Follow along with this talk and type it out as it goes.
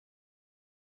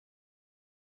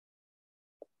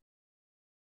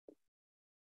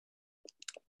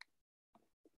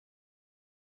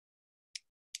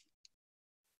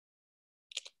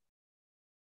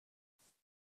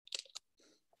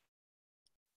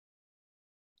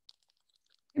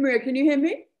Maria, can you hear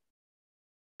me?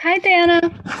 Hi,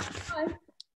 Dana. Hi.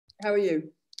 How are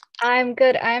you? I'm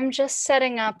good. I'm just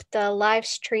setting up the live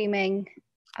streaming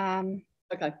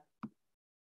Okay.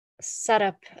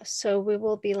 setup, so we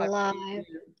will be I'm live. ready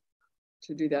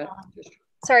to do that.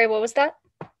 Sorry, what was that?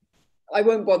 I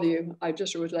won't bother you. I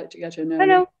just always like to get in early.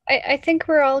 No, I think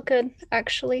we're all good,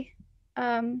 actually.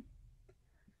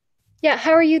 Yeah,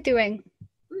 how are you doing?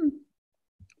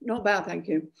 Not bad, thank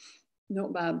you.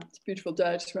 Not bad. It's a beautiful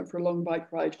day. I just went for a long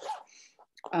bike ride.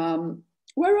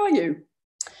 Where are you?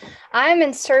 I'm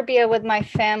in Serbia with my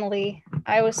family.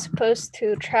 I was supposed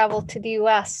to travel to the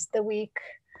US the week,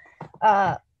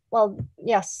 well,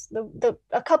 yes,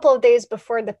 a couple of days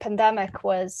before the pandemic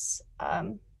was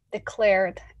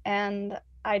declared, and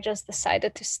I just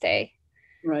decided to stay.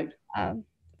 Right.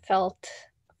 Felt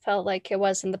like it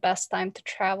wasn't the best time to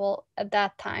travel at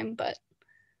that time, but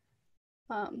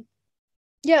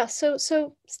yeah, so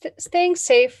staying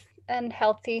safe and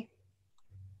healthy.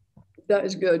 That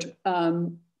is good.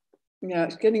 Yeah,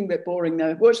 it's getting a bit boring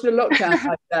though. What's the lockdown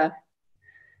like there?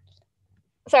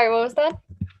 Sorry, what was that?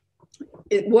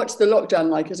 What's the lockdown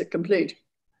like? Is it complete?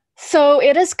 So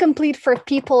it is complete for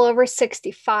people over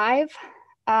 65.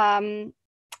 And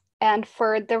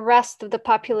for the rest of the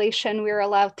population, we're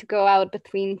allowed to go out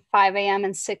between 5 a.m.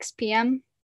 and 6 p.m.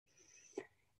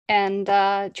 And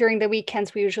during the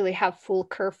weekends, we usually have full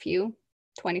curfew,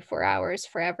 24 hours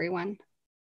for everyone.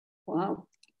 Wow.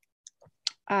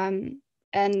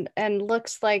 And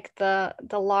looks like the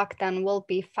lockdown will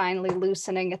be finally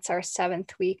loosening. It's our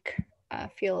 7th week.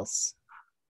 Feels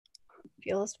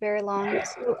very long.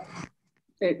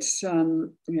 It's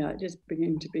yeah, it is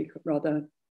beginning to be rather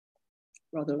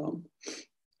long.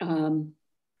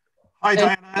 Hi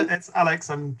Diana, it's Alex.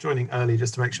 I'm joining early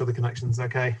just to make sure the connection's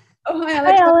okay. Oh, hi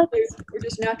Alex. Hi, Alex. We're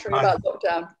just nattering about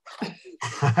lockdown.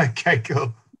 Okay,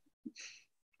 cool.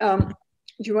 Do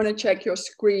you want to check your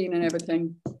screen and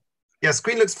everything? Yeah,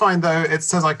 screen looks fine though. It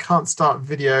says I can't start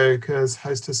video because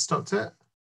host has stopped it.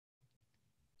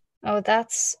 Oh,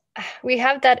 we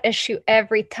have that issue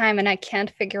every time and I can't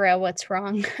figure out what's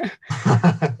wrong.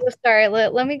 Sorry,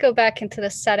 let me go back into the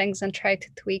settings and try to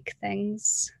tweak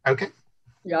things. Okay.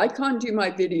 Yeah, I can't do my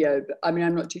video, but I mean,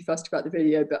 I'm not too fussed about the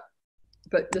video,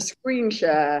 but the screen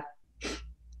share,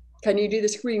 can you do the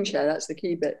screen share? That's the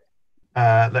key bit.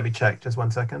 Let me check, just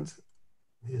 1 second.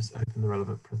 Let me just open the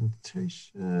relevant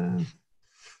presentation.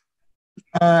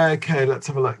 Okay, let's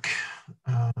have a look.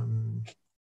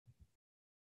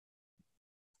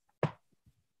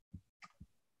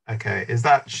 Okay, is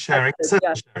that sharing?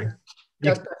 Yeah. Sharing.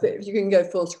 That's perfect. If you can go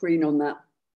full screen on that.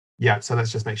 Yeah, so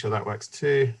let's just make sure that works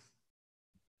too.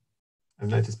 I've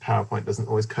noticed PowerPoint doesn't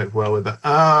always cope well with that.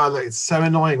 Look, it's so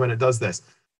annoying when it does this.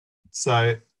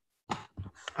 So,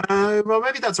 well,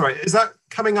 maybe that's all right. Is that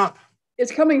coming up?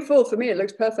 It's coming full for me. It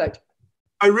looks perfect.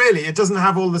 Oh, really? It doesn't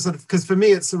have all the sort of, because for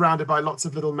me, it's surrounded by lots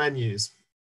of little menus.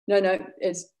 No,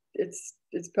 it's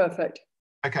perfect.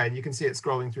 Okay, and you can see it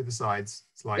scrolling through the slides.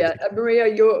 Yeah, Maria,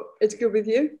 it's good with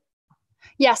you?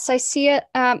 Yes, I see it.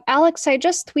 Alex, I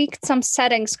just tweaked some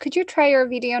settings. Could you try your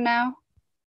video now?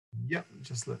 Yep,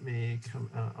 just let me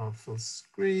come out of full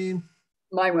screen.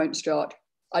 Mine won't start.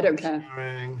 I don't care.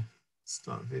 Sharing,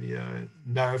 start video.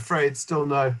 No, afraid still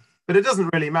no. But it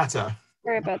doesn't really matter.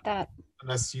 Sorry about that.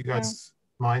 Unless you guys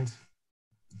mind.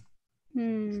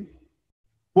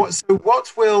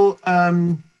 What will, I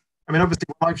mean, obviously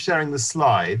when I'm sharing the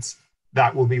slides,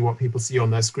 that will be what people see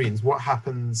on their screens. What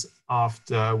happens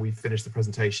after we finish the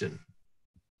presentation?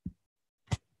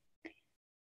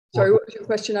 Sorry, what was your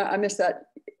question? I missed that.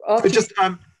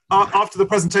 After the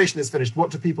presentation is finished, what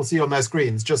do people see on their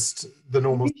screens? Just the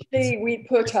normal. Usually we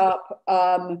put up,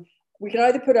 we can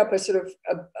either put up a sort of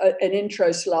an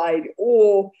intro slide,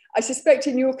 or I suspect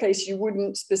in your case, you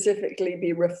wouldn't specifically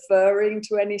be referring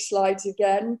to any slides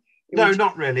again. No,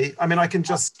 not really. I mean, I can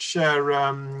just share,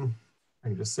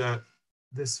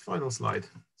 this final slide.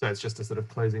 So it's just a sort of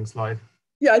closing slide.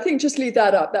 Yeah, I think just leave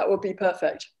that up. That would be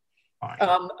perfect.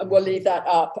 And we'll leave that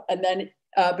up. And then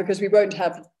because we won't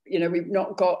have, we've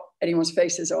not got anyone's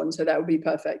faces on, so that would be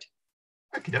perfect.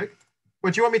 Okie doke.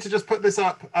 Well, do you want me to just put this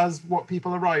up as what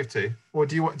people arrive to? Or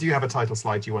do you have a title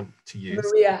slide you want to use?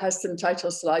 Maria has some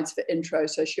title slides for intro,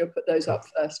 so she'll put those up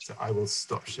first. So I will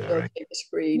stop sharing. Take the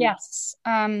screen. Yes.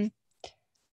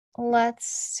 Let's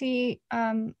see.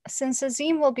 Since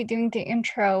Azim will be doing the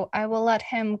intro, I will let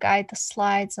him guide the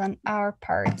slides on our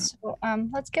part. So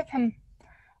let's give him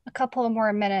a couple of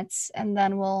more minutes and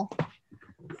then we'll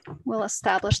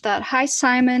establish that. Hi,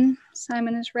 Simon.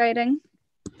 Simon is writing.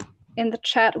 in the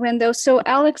chat window. So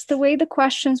Alex, the way the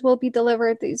questions will be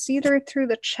delivered is either through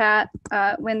the chat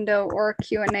window or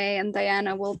Q&A, and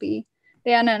Diana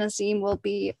and Azim will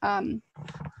be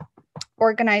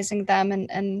organizing them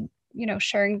and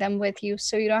sharing them with you,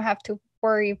 so you don't have to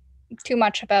worry too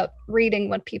much about reading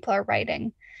what people are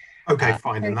writing. Okay,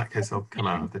 fine. In that case, I'll come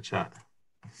out of the chat.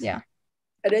 Yeah.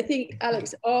 And I think,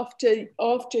 Alex, after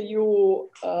your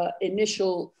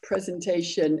initial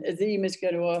presentation, Azim is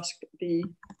going to ask the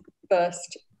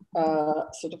first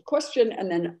sort of question,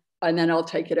 and then I'll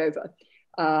take it over.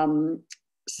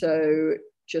 So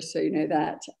just so you know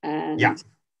that, and yeah,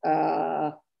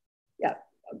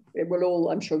 it will all,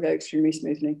 I'm sure, go extremely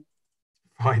smoothly.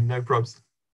 Fine, no probs.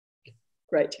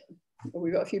 Great. Well,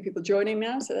 we've got a few people joining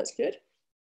now, so that's good.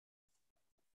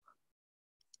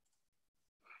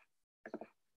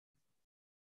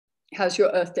 How's your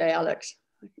Earth Day, Alex?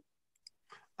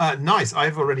 Nice.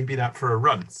 I've already been out for a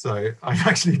run, so I've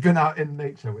actually been out in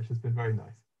nature, which has been very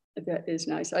nice. That is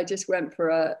nice. I just went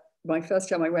for my first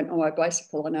time I went on my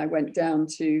bicycle, and I went down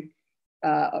to,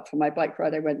 for my bike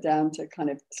ride, I went down to kind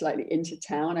of slightly into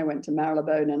town. I went to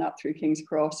Marylebone and up through King's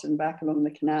Cross and back along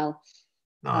the canal.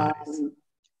 Nice.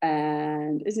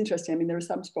 And it's interesting. I mean, there are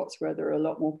some spots where there are a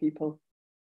lot more people,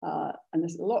 and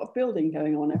there's a lot of building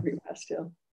going on everywhere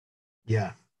still.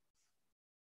 Yeah.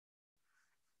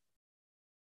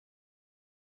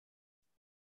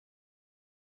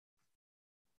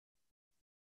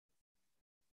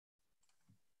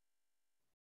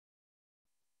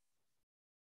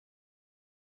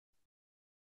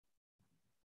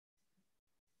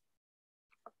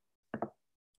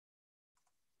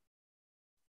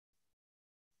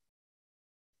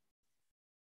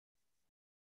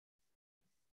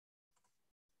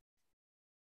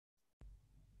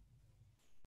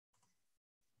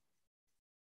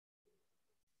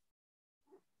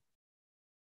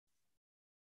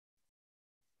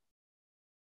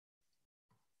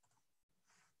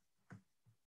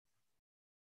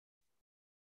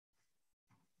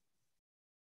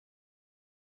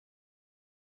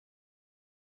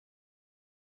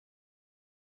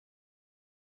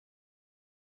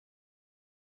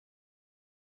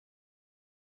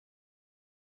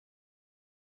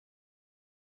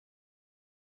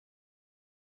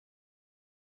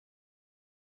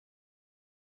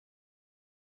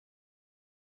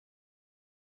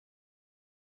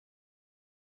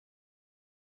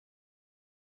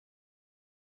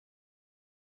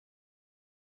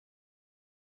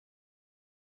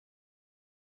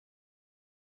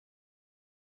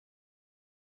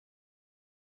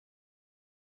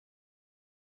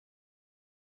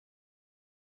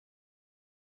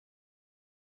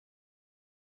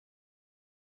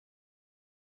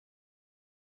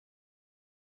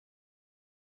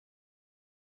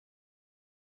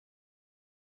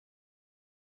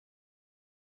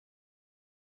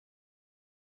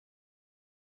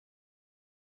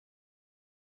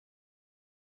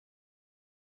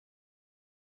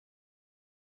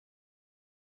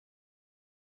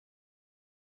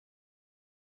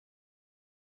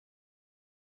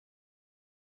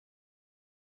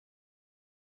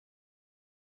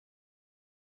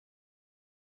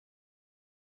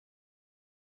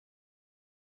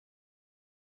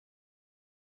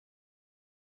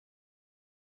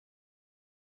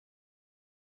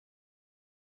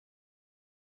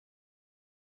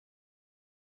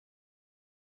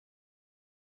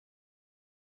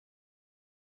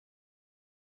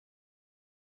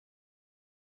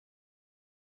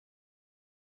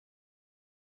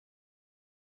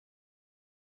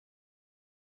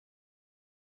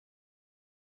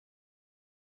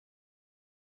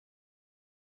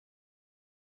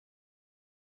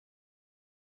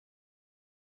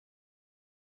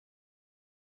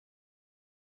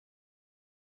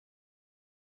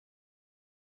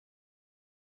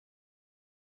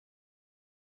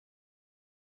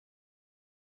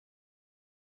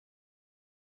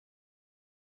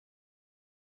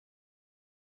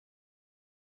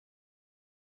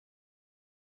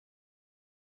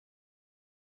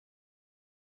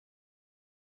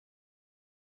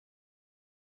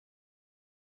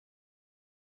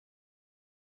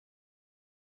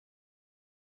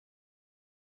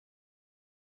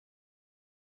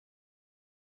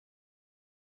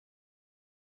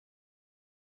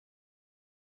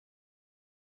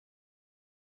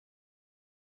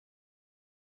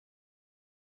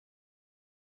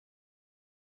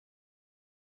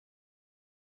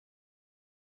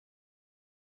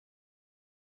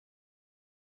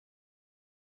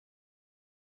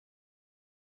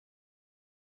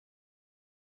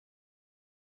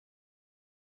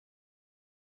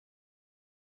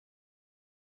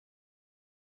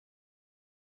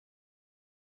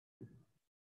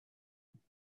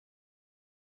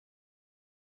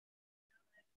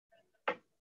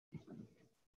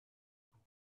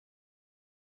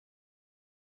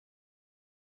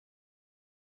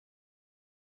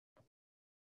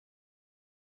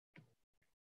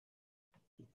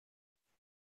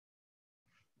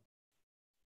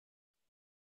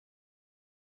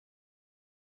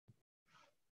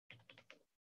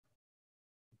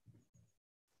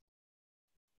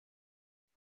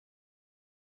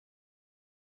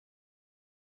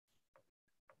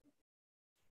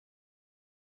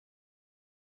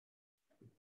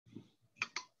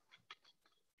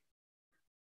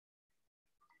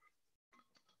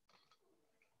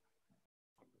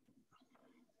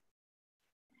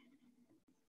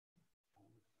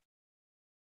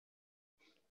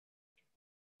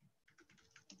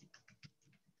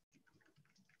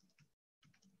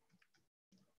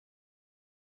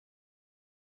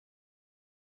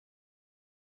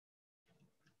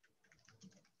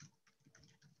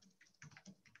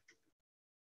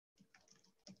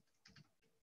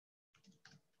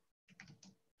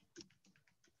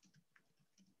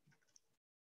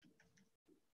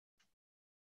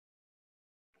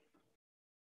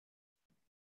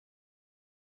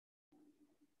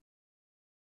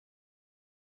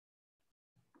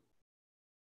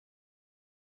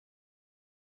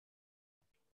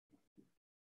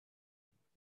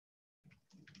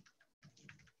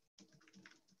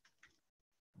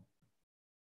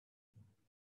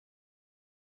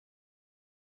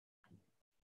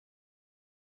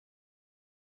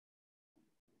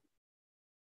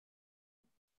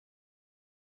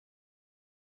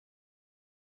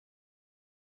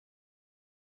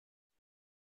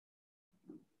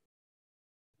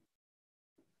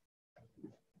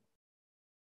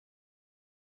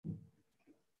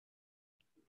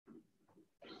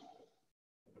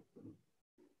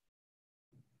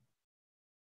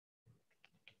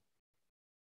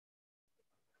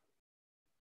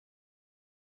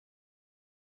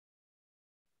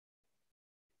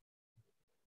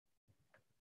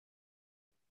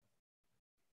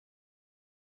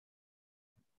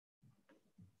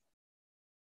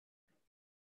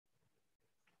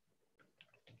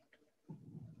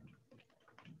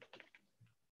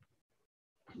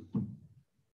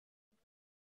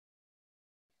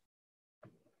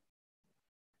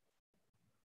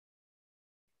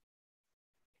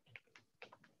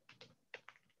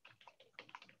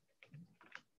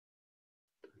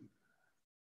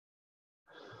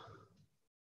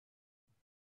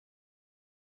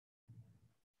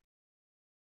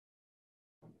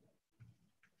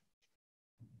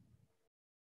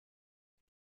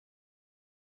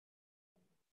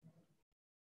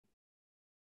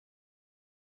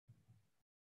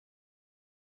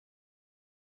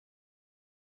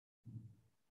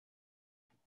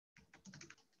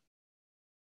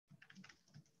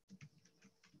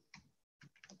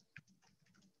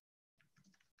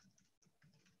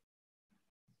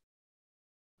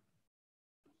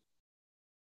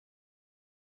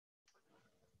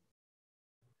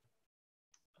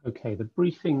 Okay, the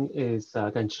briefing is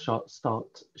going to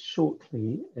start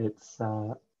shortly. It's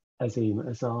Azim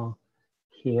Azhar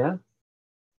here.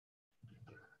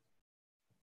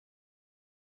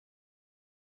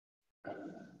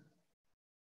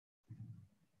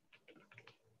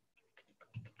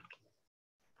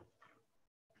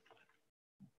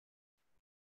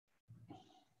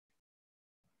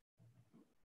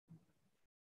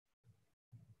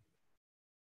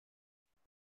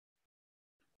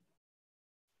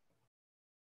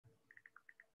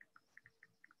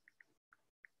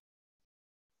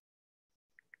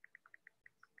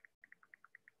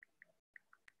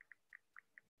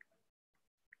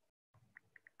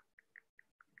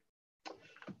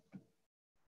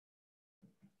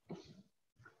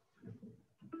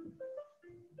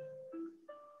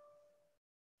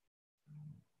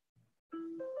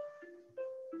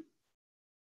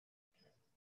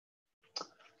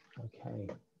 Okay,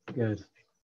 good.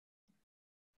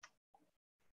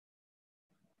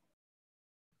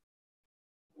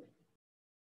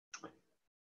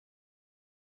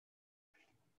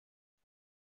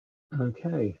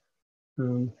 Okay.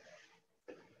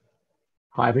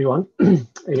 Hi, everyone.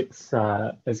 It's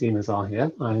Azim Azhar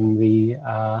here. I'm the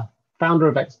founder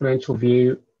of Exponential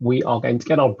View. We are going to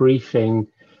get our briefing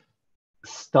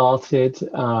started.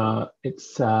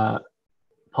 It's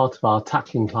part of our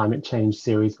Tackling Climate Change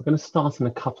series. We're going to start in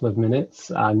a couple of minutes.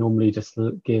 Normally just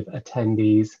give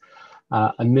attendees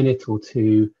a minute or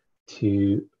two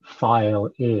to file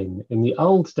in. In the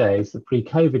old days, the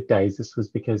pre-COVID days, this was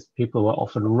because people were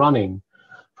often running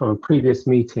from a previous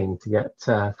meeting to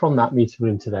get from that meeting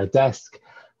room to their desk.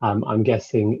 I'm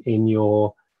guessing in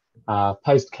your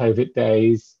post-COVID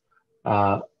days,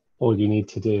 all you need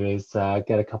to do is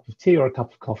get a cup of tea or a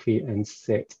cup of coffee and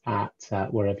sit at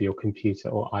wherever your computer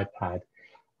or iPad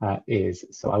is.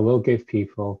 So I will give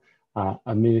people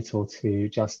a minute or two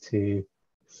just to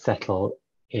settle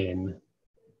in.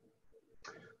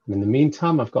 And in the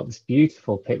meantime, I've got this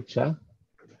beautiful picture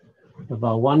of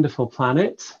our wonderful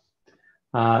planet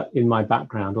in my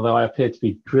background, although I appear to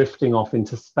be drifting off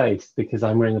into space because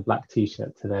I'm wearing a black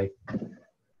t-shirt today.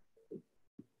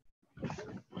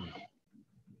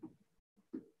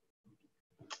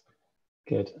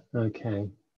 Good, okay.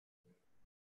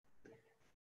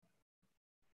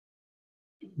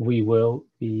 We will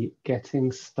be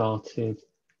getting started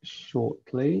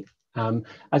shortly.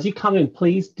 As you come in,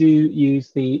 please do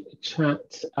use the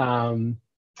chat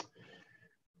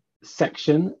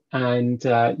section, and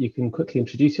you can quickly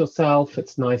introduce yourself.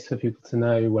 It's nice for people to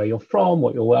know where you're from,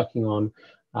 what you're working on.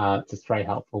 It's just very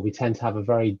helpful. We tend to have a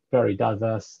very, very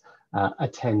diverse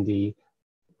attendee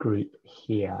group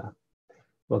here.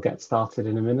 We'll get started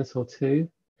in a minute or two.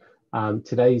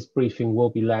 Today's briefing will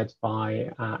be led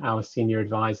by our senior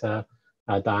advisor,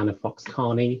 Diana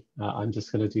Fox-Carney. I'm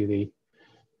just going to do the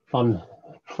fun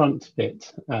front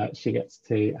bit. She gets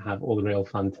to have all the real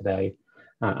fun today.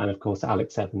 And of course,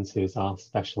 Alex Evans, who's our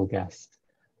special guest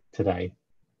today.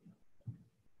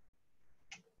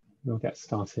 We'll get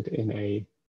started in a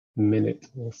minute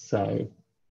or so.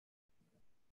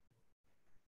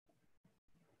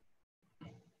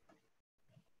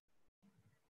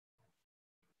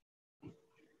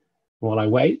 While I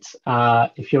wait,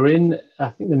 if you're in, I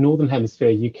think, the Northern Hemisphere,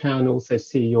 you can also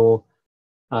see your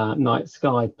night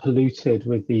sky polluted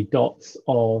with the dots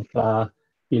of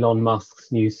Elon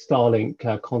Musk's new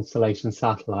Starlink constellation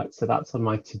satellite. So that's on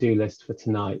my to-do list for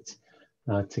tonight,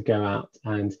 to go out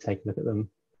and take a look at them.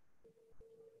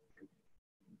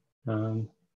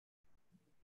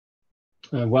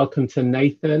 And welcome to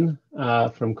Nathan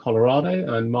from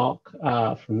Colorado, and Mark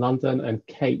from London, and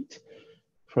Kate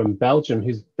from Belgium,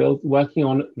 who's working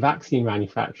on vaccine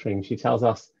manufacturing. She tells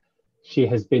us she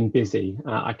has been busy.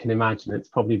 I can imagine it's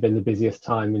probably been the busiest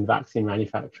time in vaccine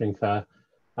manufacturing for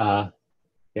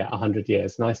 100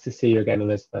 years. Nice to see you again,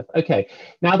 Elizabeth. Okay,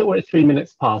 now that we're at 3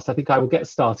 minutes past, I think I will get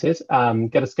started,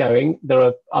 get us going. There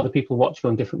are other people watching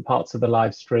on different parts of the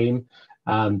live stream,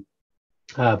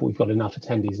 but we've got enough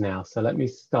attendees now. So let me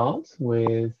start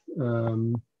with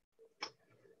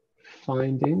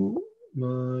finding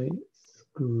my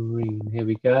screen. Here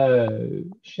we go.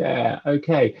 Share.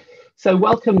 Okay. So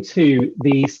welcome to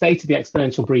the State of the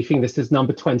Exponential Briefing. This is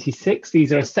number 26.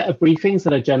 These are a set of briefings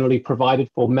that are generally provided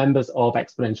for members of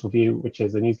Exponential View, which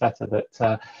is a newsletter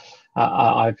that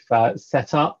I've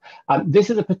set up. This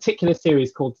is a particular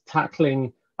series called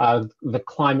Tackling the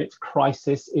Climate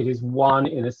Crisis. It is one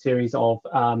in a series of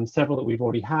several that we've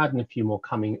already had and a few more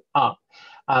coming up.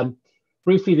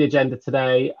 Briefly, the agenda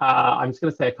today, I'm just going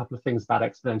to say a couple of things about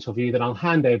Exponential View, then I'll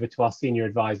hand over to our senior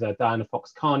advisor, Diana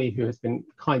Fox-Carney, who has been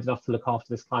kind enough to look after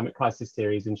this climate crisis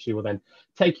series, and she will then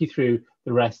take you through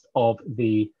the rest of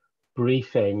the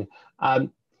briefing.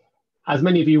 As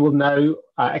many of you will know,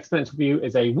 Exponential View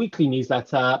is a weekly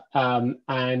newsletter,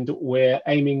 and we're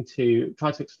aiming to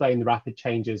try to explain the rapid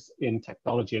changes in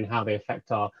technology and how they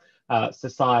affect our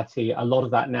society. A lot of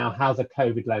that now has a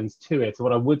COVID lens to it. So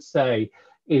what I would say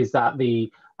is that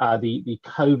the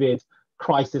COVID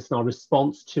crisis and our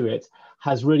response to it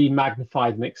has really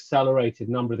magnified and accelerated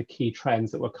a number of the key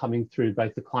trends that were coming through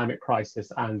both the climate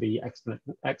crisis and the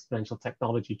exponential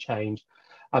technology change.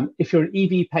 If you're an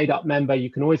EV paid up member, you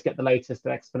can always get the latest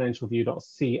at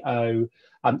exponentialview.co.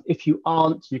 If you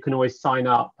aren't, you can always sign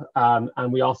up,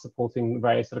 and we are supporting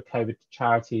various sort of COVID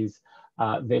charities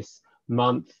this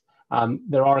month.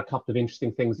 There are a couple of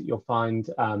interesting things that you'll find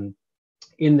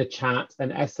in the chat,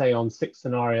 an essay on 6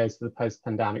 scenarios for the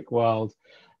post-pandemic world,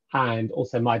 and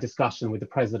also my discussion with the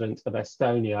president of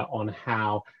Estonia on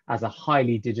how, as a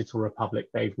highly digital republic,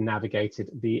 they've navigated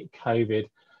the COVID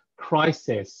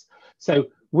crisis. So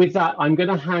with that, I'm going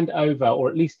to hand over, or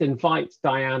at least invite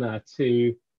Diana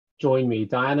to join me.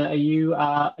 Diana, are you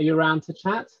around to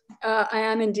chat? I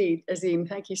am indeed, Azim.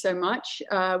 Thank you so much.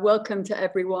 Welcome to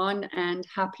everyone and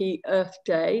happy Earth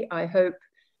Day. I hope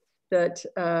that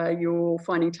you're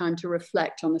finding time to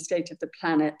reflect on the state of the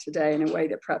planet today in a way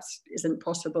that perhaps isn't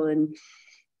possible in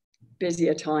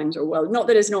busier times, or well, not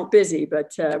that it's not busy,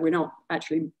 but we're not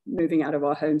actually moving out of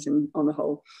our homes on the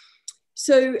whole.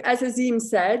 So as Azim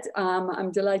said, I'm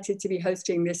delighted to be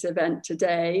hosting this event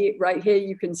today. Right here,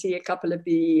 you can see a couple of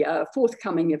the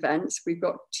forthcoming events. We've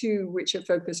got 2 which are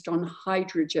focused on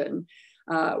hydrogen,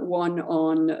 one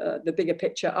on the bigger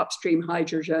picture, upstream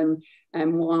hydrogen,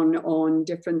 and one on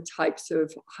different types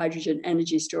of hydrogen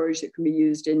energy storage that can be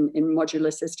used in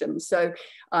modular systems. So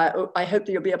I hope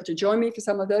that you'll be able to join me for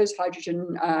some of those.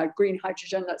 Hydrogen, green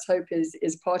hydrogen, let's hope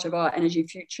is part of our energy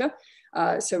future.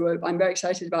 So I'm very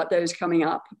excited about those coming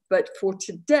up. But for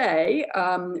today,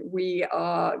 we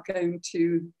are going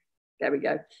to, there we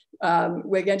go.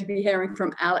 We're going to be hearing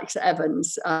from Alex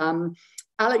Evans.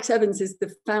 Alex Evans is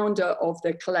the founder of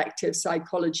the Collective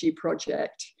Psychology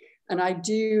Project. And I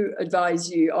do advise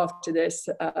you after this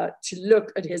to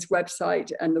look at his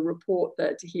website and the report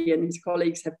that he and his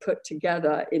colleagues have put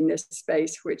together in this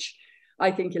space, which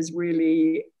I think is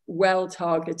really well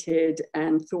targeted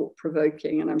and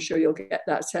thought-provoking. And I'm sure you'll get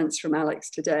that sense from Alex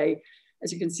today.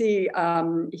 As you can see,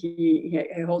 he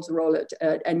holds a role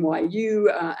at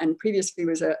NYU and previously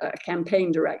was a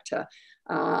campaign director.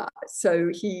 So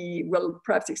he will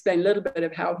perhaps explain a little bit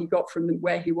of how he got from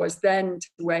where he was then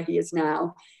to where he is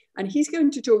now. And he's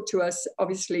going to talk to us,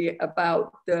 obviously,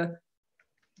 about the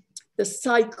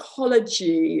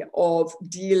psychology of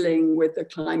dealing with the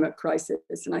climate crisis.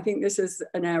 And I think this is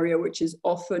an area which is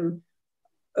often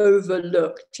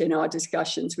overlooked in our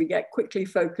discussions. We get quickly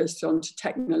focused on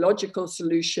technological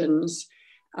solutions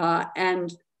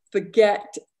and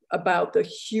forget about the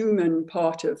human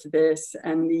part of this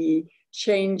and the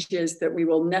changes that we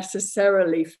will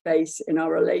necessarily face in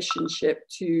our relationship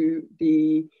to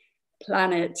the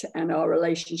planet and our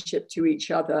relationship to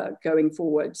each other going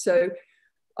forward. So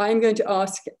I'm going to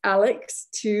ask Alex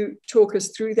to talk us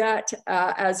through that.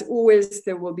 As always,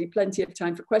 there will be plenty of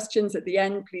time for questions at the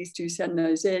end. Please do send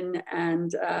those in,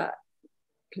 and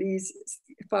please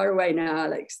fire away now,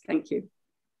 Alex. Thank you.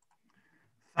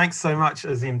 Thanks so much,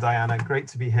 Azim, Diana. Great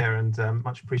to be here, and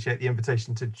much appreciate the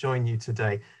invitation to join you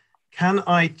today. Can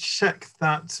I check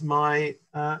that my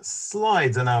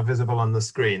slides are now visible on the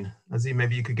screen? Azim,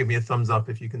 maybe you could give me a thumbs up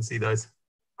if you can see those.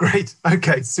 Great,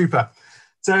 okay, super.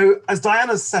 So as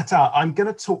Diana's set out, I'm going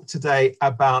to talk today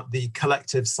about the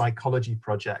Collective Psychology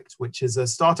Project, which is a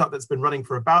startup that's been running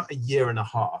for about 1.5 years.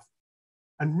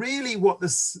 And really what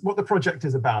the project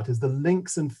is about is the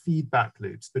links and feedback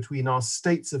loops between our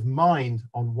states of mind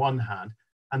on one hand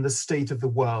and the state of the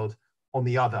world on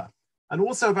the other. And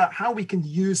also about how we can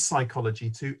use psychology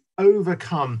to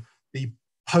overcome the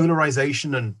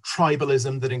polarization and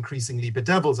tribalism that increasingly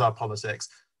bedevils our politics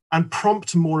and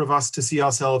prompt more of us to see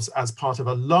ourselves as part of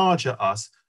a larger us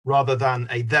rather than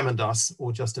a them and us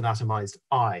or just an atomized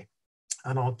I.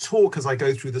 And I'll talk as I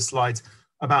go through the slides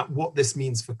about what this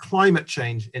means for climate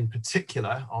change in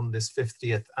particular on this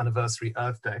 50th anniversary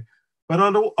Earth Day. But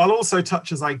I'll also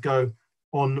touch as I go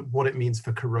on what it means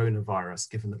for coronavirus,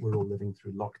 given that we're all living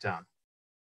through lockdown.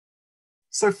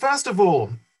 So first of all,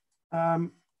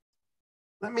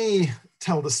 let me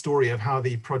tell the story of how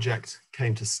the project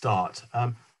came to start.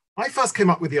 I first came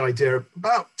up with the idea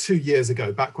about 2 years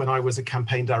ago, back when I was a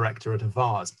campaign director at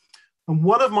Avaaz. And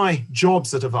one of my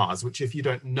jobs at Avaaz, which if you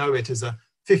don't know it is a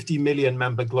 50 million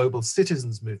member global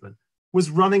citizens movement, was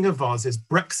running Avaaz's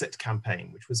Brexit campaign,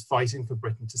 which was fighting for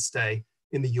Britain to stay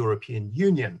in the European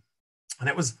Union. And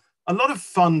it was a lot of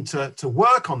fun to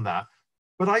work on that,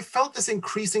 but I felt this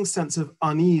increasing sense of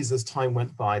unease as time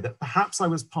went by, that perhaps I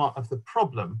was part of the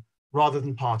problem rather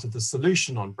than part of the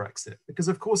solution on Brexit, because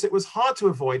of course it was hard to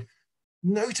avoid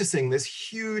noticing this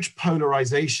huge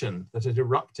polarization that had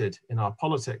erupted in our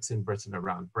politics in Britain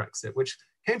around Brexit, which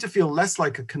came to feel less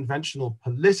like a conventional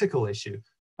political issue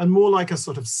and more like a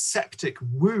sort of septic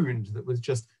wound that was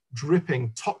just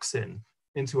dripping toxin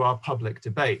into our public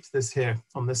debate. This here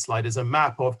on this slide is a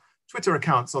map of Twitter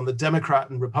accounts on the Democrat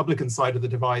and Republican side of the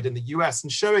divide in the US,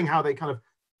 and showing how they kind of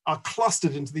are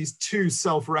clustered into these two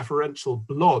self-referential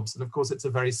blobs. And of course, it's a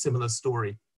very similar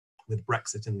story with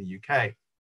Brexit in the UK.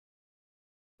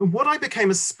 And what I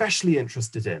became especially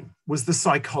interested in was the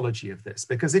psychology of this,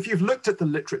 because if you've looked at the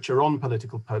literature on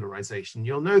political polarization,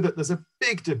 you'll know that there's a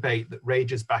big debate that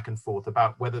rages back and forth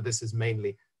about whether this is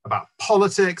mainly about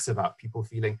politics, about people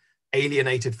feeling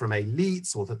alienated from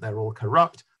elites or that they're all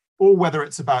corrupt, or whether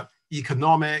it's about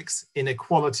economics,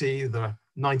 inequality, the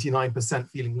 99%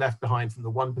 feeling left behind from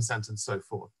the 1% and so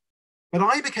forth. But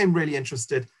I became really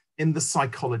interested in the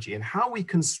psychology and how we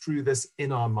construe this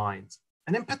in our minds.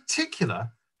 And in particular,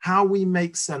 how we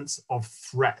make sense of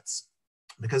threats.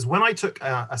 Because when I took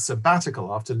a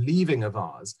sabbatical after leaving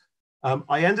Avaaz,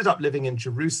 I ended up living in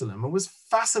Jerusalem and was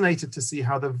fascinated to see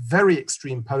how the very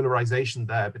extreme polarization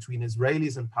there between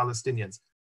Israelis and Palestinians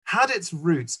had its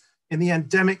roots in the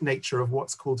endemic nature of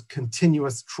what's called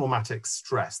continuous traumatic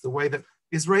stress, the way that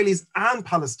Israelis and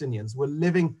Palestinians were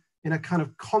living in a kind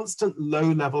of constant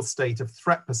low-level state of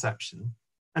threat perception,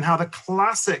 and how the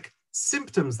classic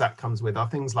symptoms that comes with are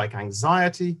things like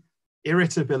anxiety,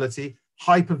 irritability,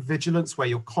 hypervigilance, where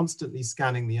you're constantly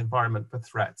scanning the environment for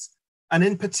threats, and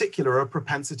in particular, a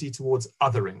propensity towards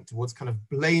othering, towards kind of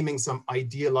blaming some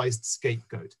idealized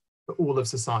scapegoat for all of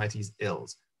society's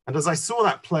ills. And as I saw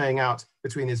that playing out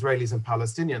between Israelis and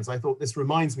Palestinians, I thought this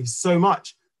reminds me so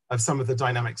much of some of the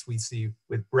dynamics we see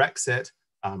with Brexit,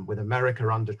 with America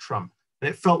under Trump. And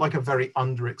it felt like a very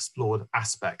underexplored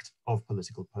aspect of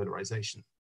political polarization.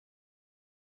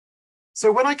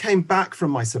 So when I came back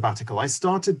from my sabbatical, I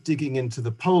started digging into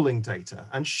the polling data.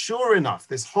 And sure enough,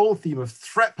 this whole theme of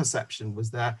threat perception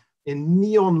was there in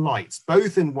neon lights,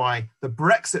 both in why the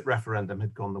Brexit referendum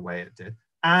had gone the way it did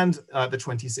and the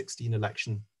 2016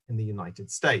 election in the United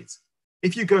States.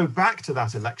 If you go back to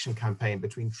that election campaign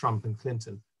between Trump and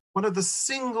Clinton, one of the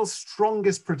single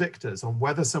strongest predictors on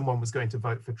whether someone was going to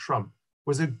vote for Trump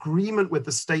was agreement with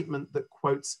the statement that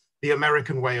quotes, "The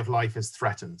American way of life is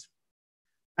threatened."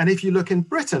 And if you look in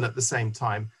Britain at the same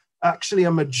time, actually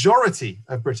a majority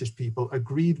of British people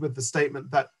agreed with the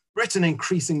statement that Britain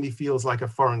increasingly feels like a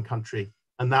foreign country,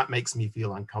 and that makes me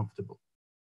feel uncomfortable.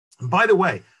 And by the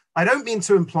way, I don't mean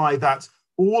to imply that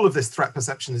all of this threat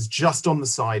perception is just on the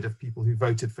side of people who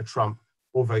voted for Trump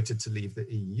or voted to leave the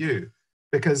EU.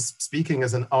 Because speaking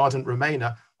as an ardent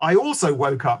Remainer, I also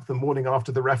woke up the morning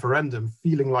after the referendum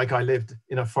feeling like I lived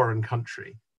in a foreign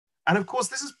country. And of course,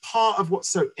 this is part of what's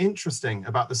so interesting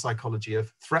about the psychology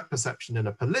of threat perception in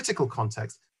a political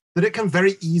context, that it can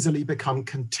very easily become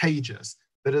contagious.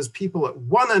 That as people at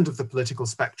one end of the political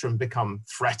spectrum become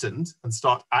threatened and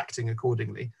start acting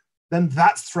accordingly, then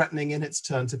that's threatening in its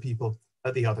turn to people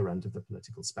at the other end of the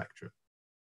political spectrum.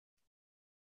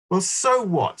 Well, so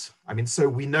what? I mean, so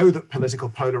we know that political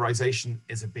polarization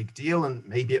is a big deal and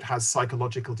maybe it has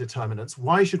psychological determinants.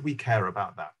 Why should we care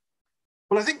about that?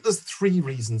 Well, I think there's three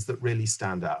reasons that really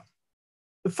stand out.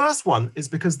 The first one is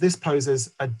because this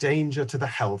poses a danger to the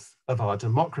health of our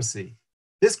democracy.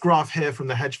 This graph here from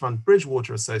the hedge fund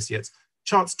Bridgewater Associates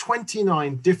charts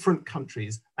 29 different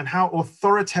countries and how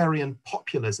authoritarian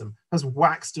populism has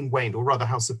waxed and waned, or rather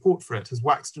how support for it has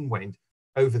waxed and waned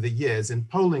over the years in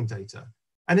polling data.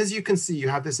 And as you can see, you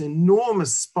have this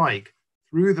enormous spike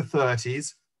through the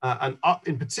 30s and up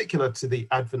in particular to the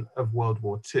advent of World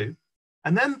War II.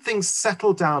 And then things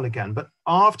settle down again. But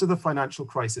after the financial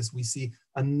crisis, we see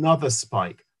another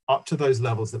spike up to those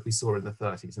levels that we saw in the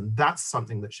 30s. And that's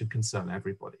something that should concern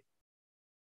everybody.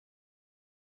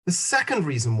 The second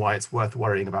reason why it's worth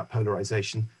worrying about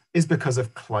polarization is because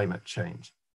of climate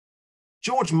change.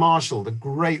 George Marshall, the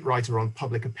great writer on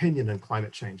public opinion and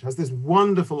climate change, has this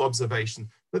wonderful observation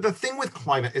that the thing with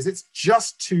climate is it's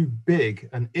just too big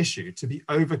an issue to be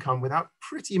overcome without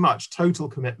pretty much total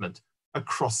commitment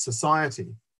across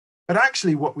society. But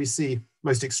actually what we see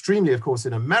most extremely, of course,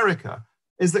 in America,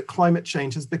 is that climate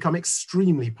change has become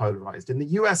extremely polarized. In the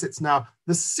US, it's now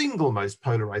the single most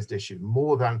polarized issue,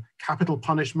 more than capital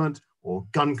punishment or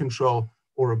gun control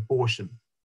or abortion.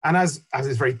 And as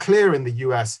is very clear in the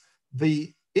US,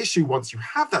 the issue once you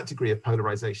have that degree of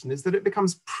polarization is that it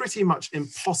becomes pretty much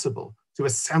impossible to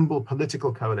assemble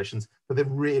political coalitions for the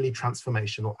really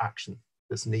transformational action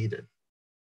that's needed.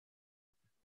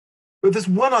 But there's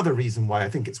one other reason why I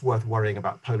think it's worth worrying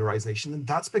about polarization, and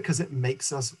that's because it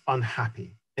makes us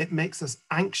unhappy. It makes us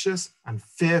anxious and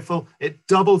fearful. It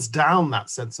doubles down that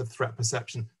sense of threat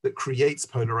perception that creates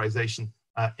polarization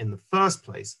in the first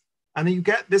place. And then you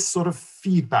get this sort of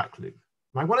feedback loop.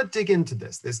 And I want to dig into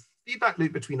this feedback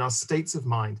loop between our states of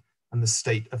mind and the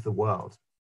state of the world.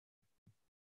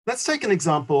 Let's take an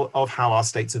example of how our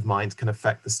states of mind can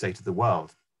affect the state of the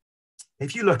world.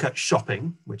 If you look at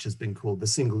shopping, which has been called the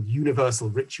single universal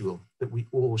ritual that we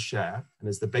all share, and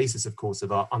is the basis, of course,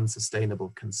 of our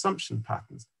unsustainable consumption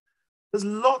patterns, there's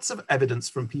lots of evidence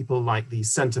from people like the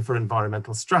Centre for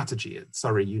Environmental Strategy at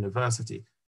Surrey University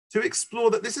to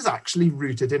explore that this is actually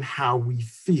rooted in how we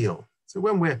feel. So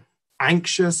when we're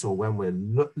anxious, or when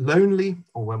we're lonely,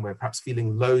 or when we're perhaps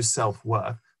feeling low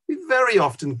self-worth, we very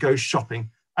often go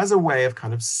shopping as a way of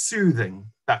kind of soothing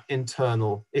that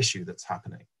internal issue that's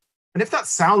happening. And if that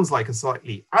sounds like a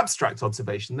slightly abstract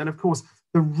observation, then of course,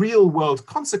 the real world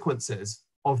consequences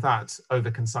of that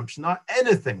overconsumption are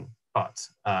anything but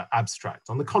abstract.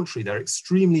 On the contrary, they're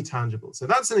extremely tangible. So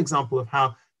that's an example of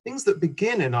how things that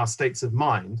begin in our states of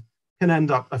mind can end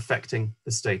up affecting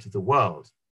the state of the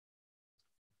world.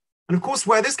 And of course,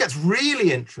 where this gets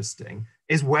really interesting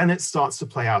is when it starts to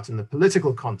play out in the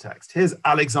political context. Here's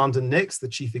Alexander Nix, the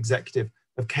chief executive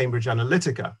of Cambridge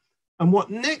Analytica. And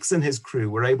what Nix and his crew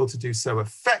were able to do so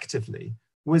effectively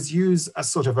was use a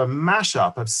sort of a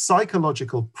mashup of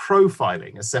psychological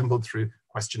profiling assembled through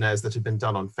questionnaires that had been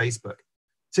done on Facebook,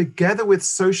 together with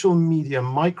social media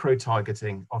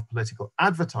micro-targeting of political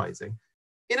advertising,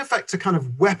 in effect to kind of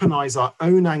weaponize our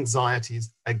own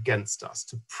anxieties against us,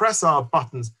 to press our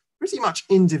buttons pretty much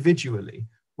individually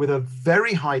with a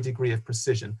very high degree of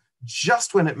precision,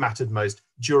 just when it mattered most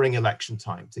during election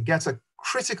time, to get a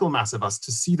critical mass of us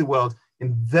to see the world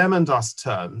in them and us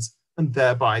terms, and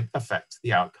thereby affect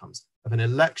the outcomes of an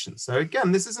election. So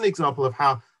again, this is an example of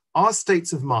how our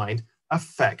states of mind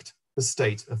affect the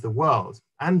state of the world.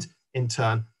 And in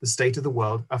turn, the state of the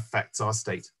world affects our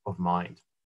state of mind.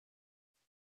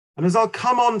 And as I'll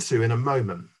come on to in a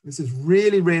moment, this is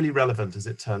really, really relevant, as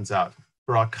it turns out,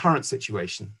 for our current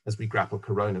situation as we grapple with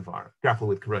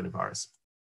coronavirus.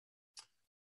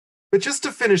 But just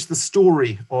to finish the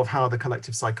story of how the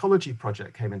Collective Psychology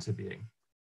Project came into being,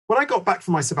 when I got back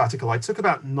from my sabbatical, I took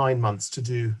about 9 months to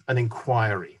do an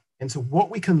inquiry into what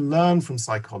we can learn from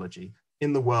psychology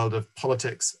in the world of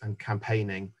politics and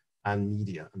campaigning and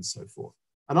media and so forth.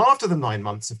 And after the 9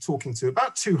 months of talking to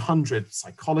about 200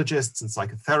 psychologists and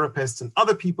psychotherapists and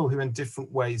other people who in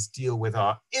different ways deal with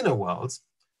our inner worlds,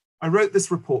 I wrote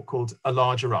this report called A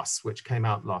Larger Us, which came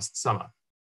out last summer.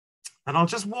 And I'll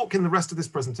just walk in the rest of this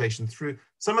presentation through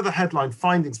some of the headline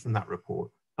findings from that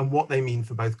report and what they mean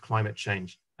for both climate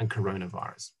change and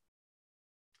coronavirus.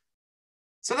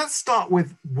 So let's start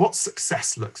with what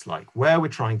success looks like, where we're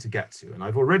trying to get to. And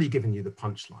I've already given you the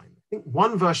punchline. I think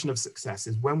one version of success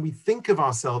is when we think of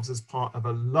ourselves as part of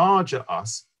a larger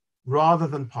us, rather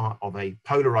than part of a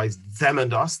polarized them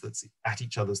and us that's at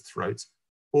each other's throats,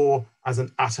 or as an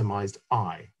atomized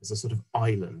I, as a sort of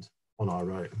island on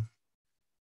our own.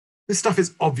 This stuff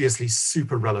is obviously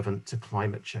super relevant to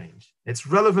climate change. It's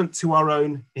relevant to our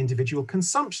own individual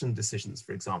consumption decisions,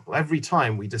 for example. Every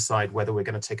time we decide whether we're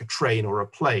going to take a train or a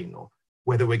plane, or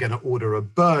whether we're going to order a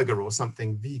burger or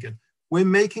something vegan, we're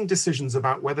making decisions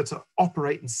about whether to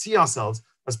operate and see ourselves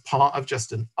as part of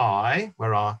just an I,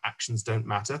 where our actions don't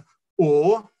matter,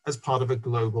 or as part of a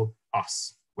global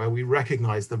us, where we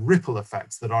recognize the ripple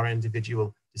effects that our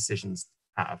individual decisions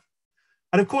have.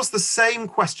 And of course, the same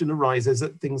question arises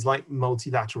at things like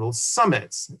multilateral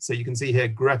summits. So you can see here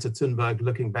Greta Thunberg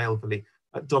looking balefully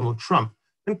at Donald Trump.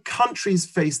 And countries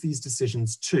face these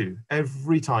decisions too.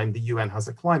 Every time the UN has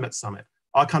a climate summit,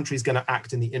 are countries going to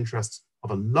act in the interests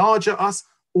of a larger us,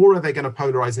 or are they going to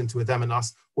polarize into a them and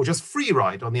us, or just free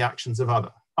ride on the actions of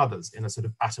others in a sort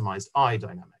of atomized I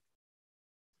dynamic?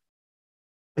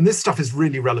 And this stuff is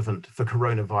really relevant for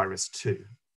coronavirus too.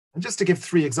 And just to give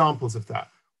 3 examples of that,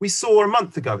 we saw a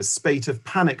month ago a spate of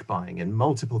panic buying in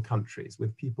multiple countries,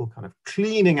 with people kind of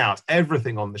cleaning out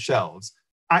everything on the shelves,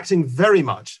 acting very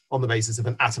much on the basis of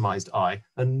an atomized I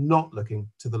and not looking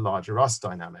to the larger us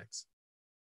dynamics.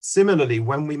 Similarly,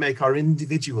 when we make our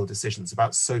individual decisions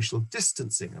about social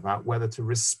distancing, about whether to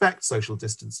respect social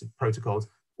distancing protocols,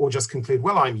 or just conclude,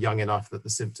 well, I'm young enough that the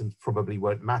symptoms probably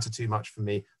won't matter too much for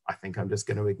me, I think I'm just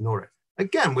going to ignore it.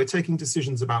 Again, we're taking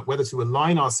decisions about whether to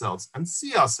align ourselves and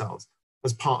see ourselves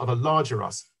as part of a larger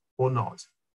us or not.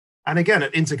 And again,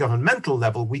 at intergovernmental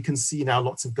level, we can see now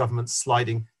lots of governments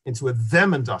sliding into a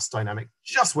them and us dynamic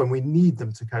just when we need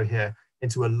them to cohere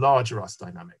into a larger us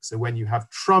dynamic. So when you have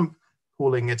Trump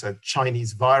calling it a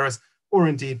Chinese virus, or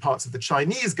indeed parts of the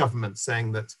Chinese government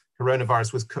saying that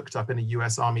coronavirus was cooked up in a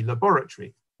US Army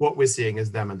laboratory, what we're seeing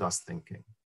is them and us thinking.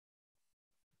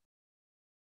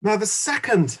 Now, the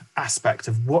second aspect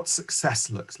of what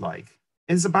success looks like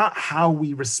is about how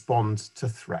we respond to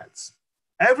threats.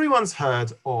 Everyone's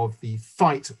heard of the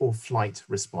fight or flight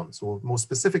response, or more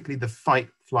specifically, the fight,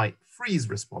 flight, freeze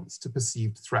response to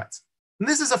perceived threats. And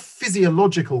this is a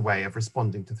physiological way of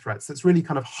responding to threats that's really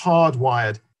kind of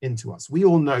hardwired into us. We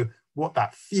all know what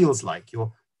that feels like.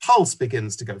 Your pulse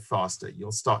begins to go faster.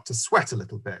 You'll start to sweat a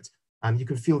little bit, and you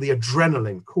can feel the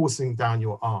adrenaline coursing down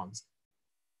your arms.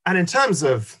 And in terms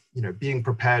of, being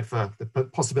prepared for the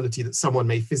possibility that someone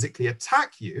may physically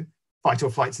attack you, fight or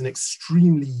flight is an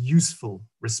extremely useful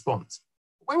response.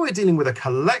 When we're dealing with a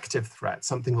collective threat,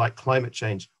 something like climate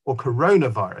change or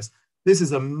coronavirus, this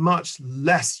is a much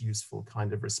less useful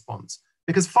kind of response,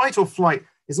 because fight or flight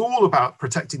is all about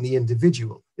protecting the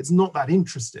individual. It's not that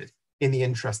interested in the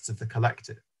interests of the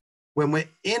collective. When we're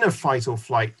in a fight or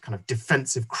flight kind of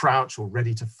defensive crouch or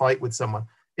ready to fight with someone,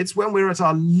 it's when we're at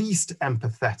our least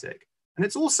empathetic. And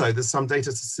it's also, there's some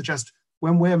data to suggest,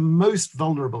 when we're most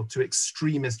vulnerable to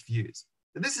extremist views.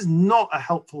 But this is not a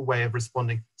helpful way of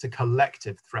responding to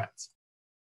collective threats.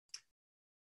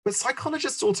 But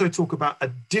psychologists also talk about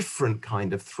a different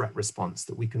kind of threat response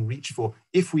that we can reach for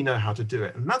if we know how to do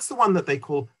it. And that's the one that they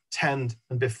call tend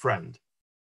and befriend.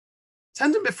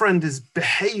 Tend and befriend is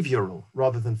behavioral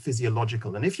rather than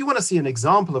physiological. And if you want to see an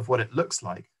example of what it looks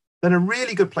like, then a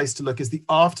really good place to look is the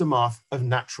aftermath of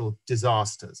natural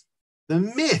disasters. The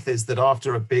myth is that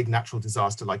after a big natural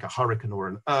disaster like a hurricane or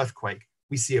an earthquake,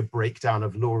 we see a breakdown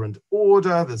of law and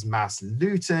order, there's mass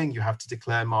looting, you have to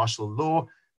declare martial law.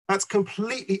 That's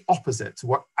completely opposite to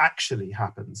what actually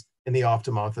happens in the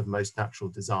aftermath of most natural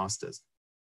disasters.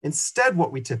 Instead,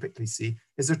 what we typically see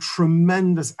is a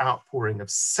tremendous outpouring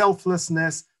of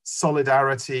selflessness,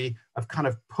 solidarity, of kind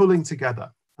of pulling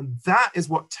together. And that is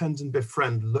what tend and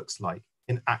befriend looks like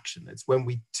in action. It's when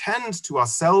we tend to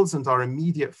ourselves and our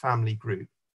immediate family group,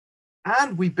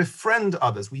 and we befriend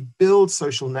others. We build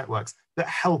social networks that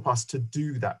help us to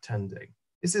do that tending.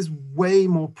 This is way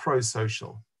more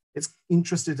pro-social. It's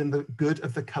interested in the good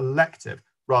of the collective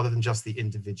rather than just the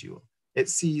individual. It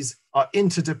sees our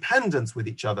interdependence with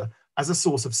each other as a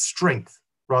source of strength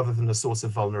rather than a source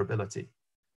of vulnerability.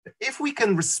 If we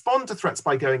can respond to threats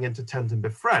by going into tend and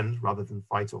befriend rather than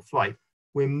fight or flight,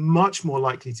 we're much more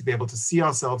likely to be able to see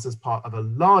ourselves as part of a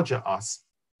larger us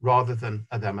rather than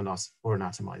a them and us or an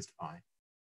atomized I.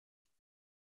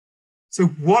 So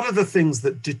what are the things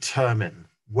that determine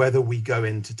whether we go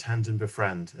into tend and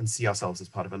befriend and see ourselves as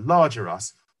part of a larger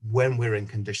us when we're in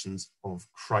conditions of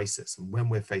crisis and when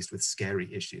we're faced with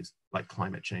scary issues like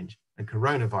climate change and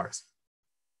coronavirus?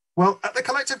 Well, at the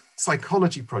Collective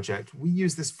Psychology Project, we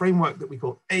use this framework that we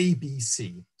call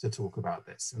ABC to talk about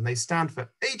this. And they stand for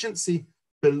agency,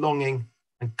 belonging,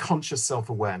 and conscious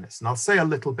self-awareness. And I'll say a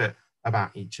little bit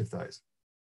about each of those.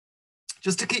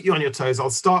 Just to keep you on your toes, I'll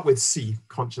start with C,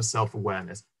 conscious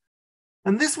self-awareness.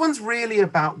 And this one's really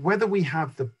about whether we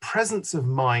have the presence of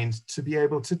mind to be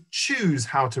able to choose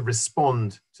how to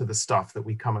respond to the stuff that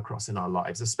we come across in our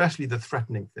lives, especially the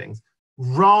threatening things,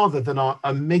 rather than our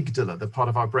amygdala, the part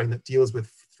of our brain that deals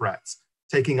with threats,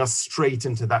 taking us straight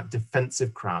into that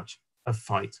defensive crouch of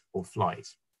fight or flight.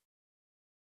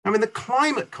 Now, in the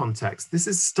climate context, this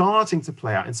is starting to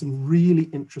play out in some really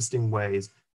interesting ways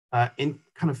in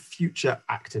kind of future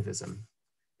activism.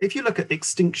 If you look at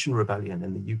Extinction Rebellion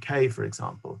in the UK, for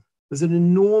example, there's an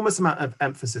enormous amount of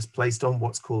emphasis placed on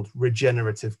what's called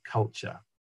regenerative culture.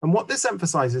 And what this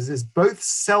emphasizes is both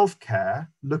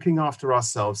self-care, looking after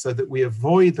ourselves so that we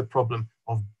avoid the problem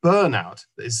of burnout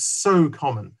that is so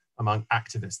common among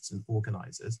activists and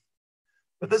organizers.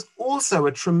 But there's also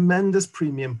a tremendous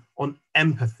premium on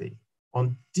empathy,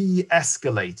 on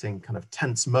de-escalating kind of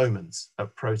tense moments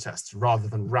of protests rather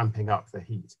than ramping up the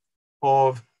heat,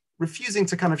 of refusing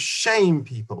to kind of shame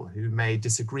people who may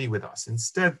disagree with us,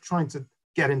 instead trying to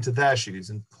get into their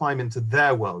shoes and climb into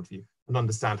their worldview and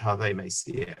understand how they may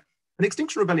see it. And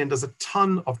Extinction Rebellion does a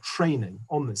ton of training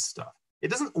on this stuff. It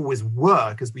doesn't always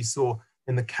work, as we saw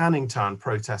in the Canning Town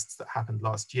protests that happened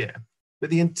last year,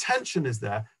 but the intention is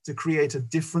there to create a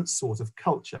different sort of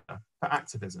culture for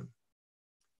activism.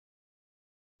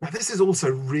 Now, this is also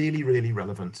really, really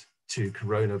relevant to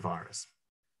coronavirus.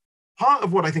 part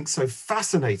of what I think is so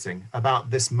fascinating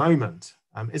about this moment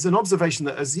is an observation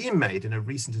that Azim made in a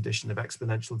recent edition of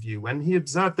Exponential View, when he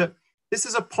observed that this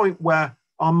is a point where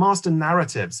our master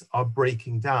narratives are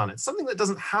breaking down. It's something that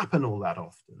doesn't happen all that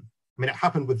often. I mean, it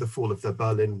happened with the fall of the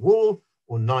Berlin Wall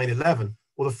or 9/11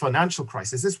 or the financial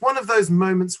crisis. It's one of those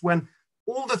moments when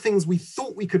all the things we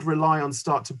thought we could rely on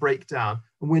start to break down,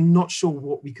 and we're not sure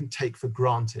what we can take for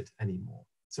granted anymore.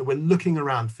 So we're looking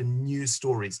around for new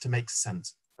stories to make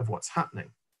sense of what's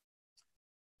happening.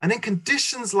 And in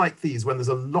conditions like these, when there's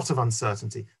a lot of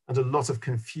uncertainty and a lot of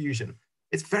confusion,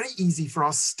 it's very easy for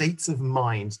our states of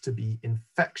mind to be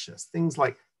infectious. Things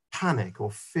like panic or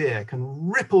fear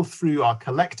can ripple through our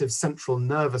collective central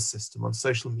nervous system on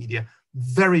social media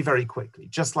very, very quickly,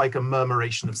 just like a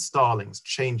murmuration of starlings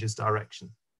changes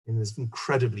direction in this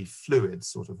incredibly fluid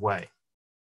sort of way.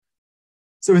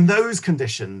 So in those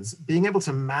conditions, being able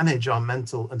to manage our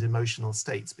mental and emotional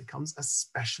states becomes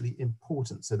especially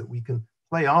important so that we can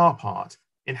play our part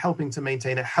in helping to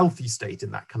maintain a healthy state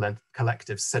in that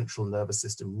collective central nervous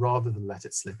system rather than let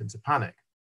it slip into panic.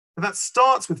 And that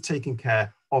starts with taking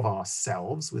care of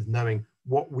ourselves, with knowing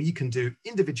what we can do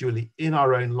individually in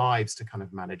our own lives to kind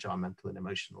of manage our mental and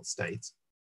emotional states.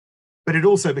 But it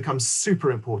also becomes super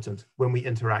important when we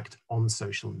interact on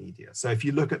social media. So if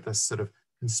you look at this sort of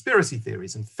conspiracy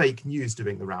theories and fake news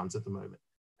doing the rounds at the moment,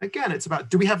 again, it's about,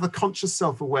 do we have the conscious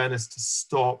self-awareness to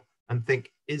stop and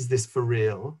think, is this for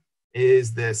real?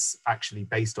 Is this actually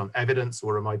based on evidence,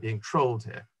 or am I being trolled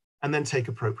here? And then take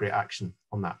appropriate action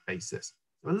on that basis.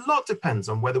 So a lot depends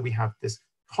on whether we have this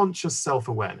conscious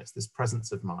self-awareness, this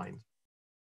presence of mind.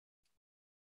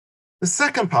 The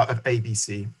second part of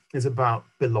ABC is about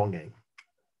belonging.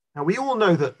 Now, we all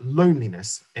know that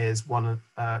loneliness is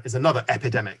another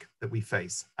epidemic that we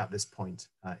face at this point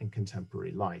in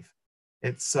contemporary life.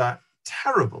 It's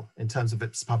terrible in terms of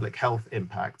its public health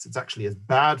impacts. It's actually as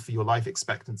bad for your life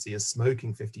expectancy as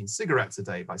smoking 15 cigarettes a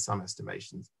day by some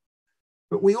estimations.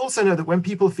 But we also know that when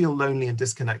people feel lonely and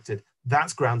disconnected,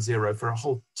 that's ground zero for a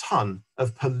whole ton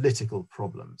of political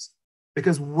problems.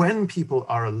 Because when people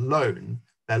are alone,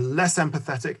 they're less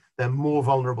empathetic, they're more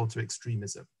vulnerable to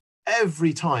extremism.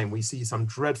 Every time we see some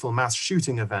dreadful mass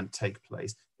shooting event take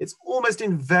place, it's almost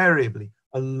invariably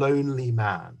a lonely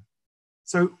man.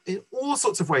 So in all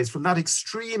sorts of ways, from that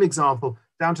extreme example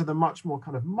down to the much more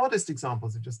kind of modest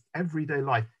examples of just everyday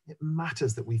life, it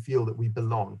matters that we feel that we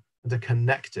belong and are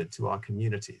connected to our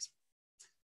communities.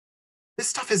 This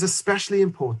stuff is especially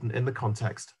important in the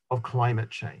context of climate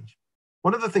change.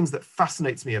 One of the things that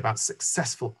fascinates me about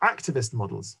successful activist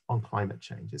models on climate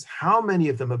change is how many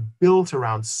of them are built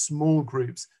around small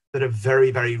groups that are very,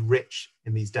 very rich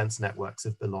in these dense networks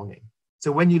of belonging.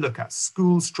 So when you look at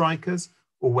school strikers,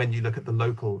 or when you look at the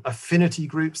local affinity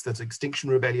groups that Extinction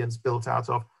Rebellion's built out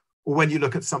of, or when you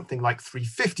look at something like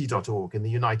 350.org in the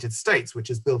United States,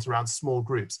 which is built around small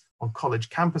groups on college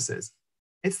campuses,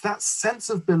 it's that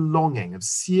sense of belonging, of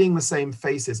seeing the same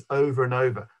faces over and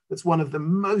over, that's one of the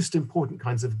most important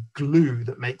kinds of glue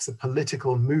that makes a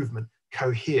political movement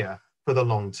cohere for the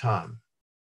long term.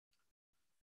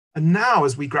 And now,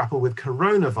 as we grapple with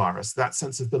coronavirus, that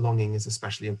sense of belonging is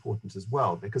especially important as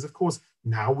well, because of course,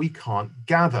 now we can't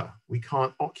gather, we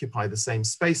can't occupy the same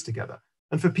space together.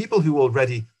 And for people who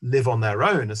already live on their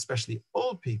own, especially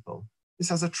old people, this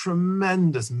has a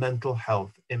tremendous mental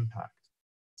health impact.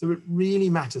 So it really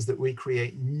matters that we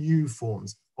create new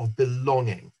forms of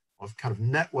belonging, of kind of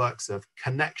networks of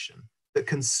connection that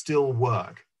can still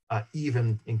work,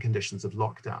 even in conditions of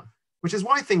lockdown, which is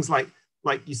why things like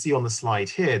you see on the slide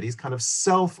here, these kind of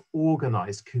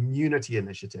self-organized community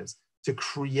initiatives to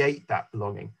create that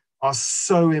belonging are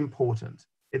so important.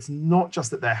 It's not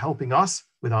just that they're helping us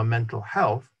with our mental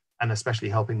health, and especially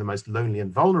helping the most lonely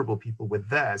and vulnerable people with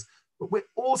theirs, but we're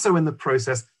also in the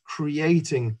process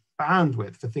creating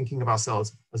bandwidth for thinking of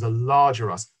ourselves as a larger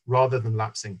us, rather than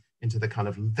lapsing into the kind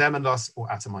of them and us or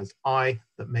atomized I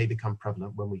that may become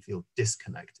prevalent when we feel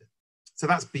disconnected. So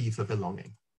that's B for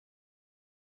belonging.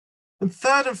 And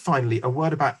third and finally, a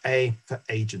word about A for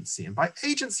agency. And by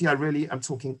agency, I really am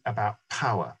talking about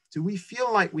power. Do we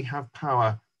feel like we have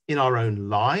power in our own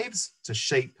lives to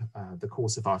shape the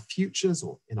course of our futures,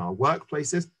 or in our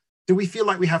workplaces? Do we feel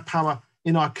like we have power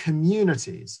in our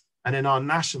communities and in our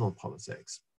national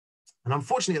politics? And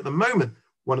unfortunately, at the moment,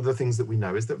 one of the things that we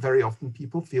know is that very often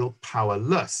people feel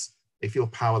powerless. They feel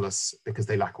powerless because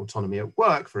they lack autonomy at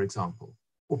work, for example.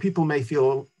 Or people may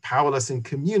feel powerless in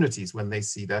communities when they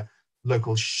see their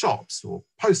local shops or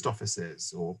post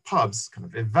offices or pubs kind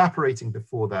of evaporating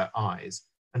before their eyes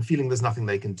and feeling there's nothing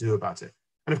they can do about it.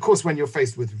 And of course, when you're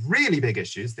faced with really big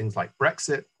issues, things like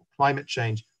Brexit, or climate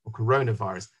change, or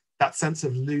coronavirus, that sense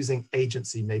of losing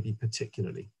agency may be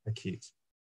particularly acute.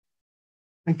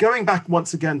 And going back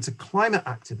once again to climate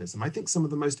activism, I think some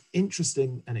of the most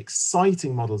interesting and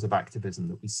exciting models of activism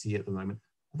that we see at the moment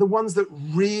are the ones that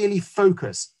really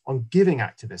focus on giving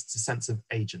activists a sense of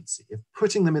agency, of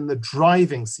putting them in the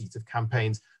driving seat of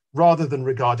campaigns rather than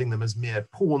regarding them as mere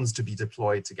pawns to be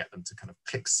deployed to get them to kind of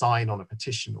click sign on a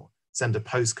petition or send a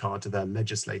postcard to their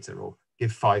legislator or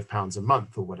give £5 a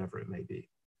month or whatever it may be.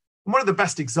 And one of the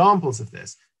best examples of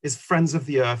this is Friends of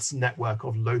the Earth's network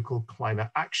of local climate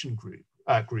action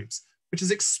groups, which has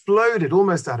exploded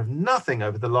almost out of nothing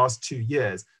over the last 2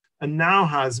 years and now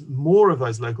has more of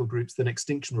those local groups than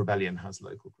Extinction Rebellion has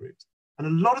local groups. And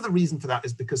a lot of the reason for that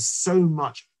is because so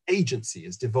much agency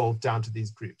is devolved down to these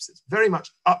groups. It's very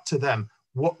much up to them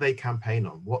what they campaign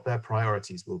on, what their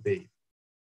priorities will be.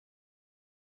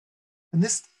 And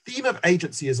this theme of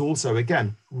agency is also,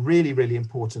 again, really, really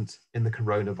important in the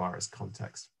coronavirus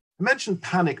context. I mentioned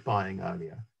panic buying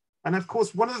earlier. And of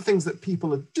course, one of the things that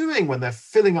people are doing when they're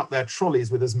filling up their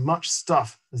trolleys with as much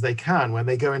stuff as they can, when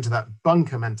they go into that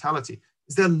bunker mentality,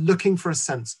 is they're looking for a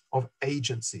sense of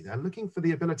agency. They're looking for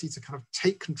the ability to kind of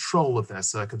take control of their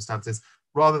circumstances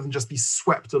rather than just be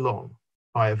swept along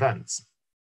by events.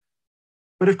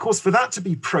 But of course, for that to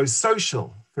be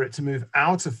pro-social, for it to move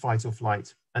out of fight or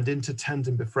flight and into tend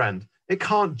and befriend, it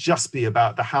can't just be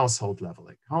about the household level.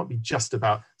 It can't be just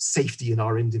about safety in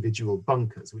our individual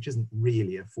bunkers, which isn't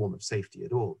really a form of safety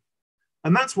at all.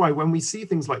 And that's why when we see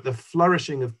things like the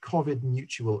flourishing of COVID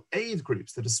mutual aid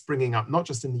groups that are springing up, not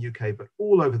just in the UK, but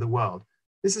all over the world,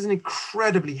 this is an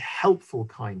incredibly helpful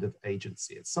kind of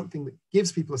agency. It's something that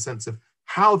gives people a sense of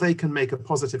how they can make a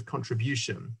positive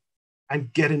contribution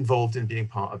and get involved in being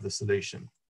part of the solution.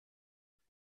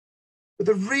 But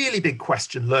the really big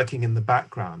question lurking in the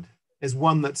background is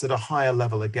one that's at a higher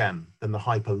level again than the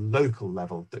hyper-local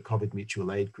level that COVID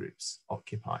mutual aid groups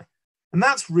occupy. And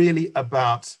that's really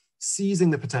about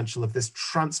seizing the potential of this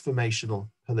transformational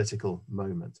political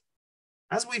moment.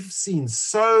 As we've seen,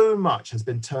 so much has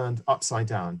been turned upside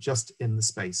down just in the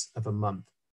space of a month.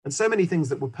 And so many things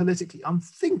that were politically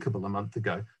unthinkable a month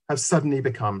ago have suddenly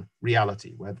become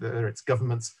reality, whether it's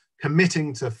governments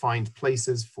committing to find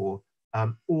places for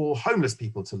all homeless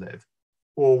people to live,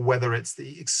 or whether it's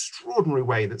the extraordinary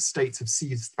way that states have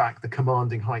seized back the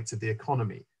commanding heights of the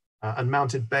economy and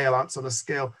mounted bailouts on a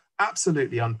scale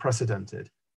absolutely unprecedented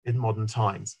in modern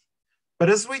times. But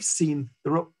as we've seen,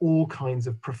 there are all kinds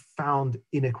of profound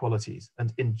inequalities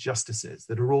and injustices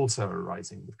that are also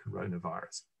arising with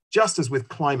coronavirus, just as with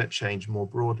climate change more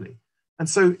broadly. And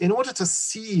so in order to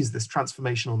seize this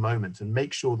transformational moment and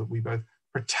make sure that we both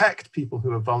protect people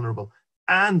who are vulnerable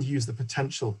and use the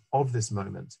potential of this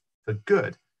moment for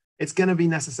good, it's going to be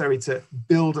necessary to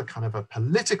build a kind of a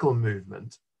political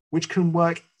movement which can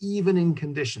work even in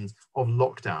conditions of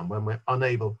lockdown when we're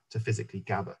unable to physically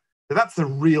gather. So that's the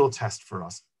real test for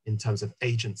us in terms of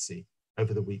agency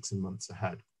over the weeks and months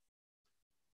ahead.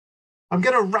 I'm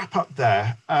going to wrap up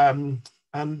there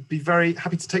and be very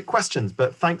happy to take questions,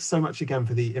 but thanks so much again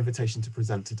for the invitation to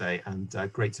present today, and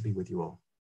great to be with you all.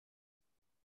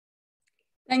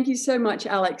 Thank you so much,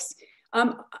 Alex.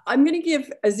 I'm going to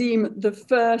give Azim the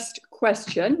first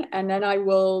question, and then I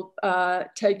will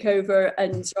take over.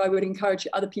 And so I would encourage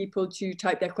other people to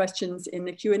type their questions in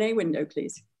the Q&A window,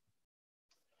 please.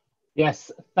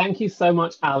 Yes, thank you so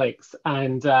much, Alex.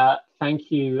 And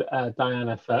thank you,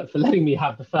 Diana, for letting me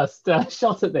have the first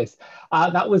shot at this.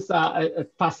 That was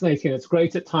fascinating. It's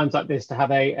great at times like this to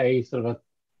have a sort of a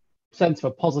sense of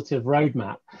a positive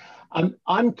roadmap.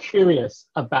 I'm curious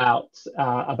about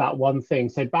one thing.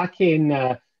 So back in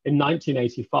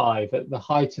 1985, at the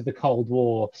height of the Cold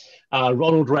War,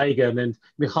 Ronald Reagan and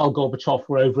Mikhail Gorbachev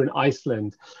were over in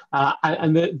Iceland.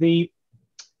 And the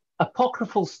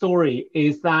apocryphal story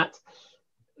is that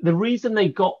the reason they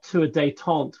got to a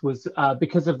détente was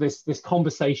because of this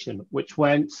conversation, which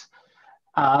went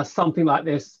something like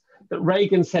this, that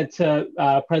Reagan said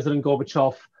to President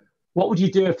Gorbachev, "What would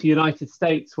you do if the United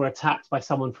States were attacked by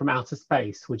someone from outer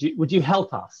space? Would you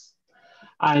help us?"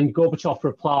 And Gorbachev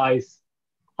replies,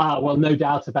 "Well, no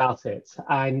doubt about it."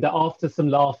 And after some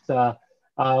laughter,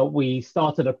 we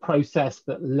started a process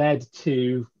that led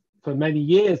to, for many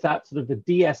years, that sort of the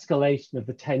de-escalation of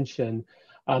the tension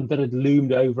that had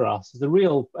loomed over us as a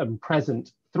real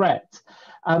present threat.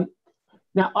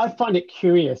 Now, I find it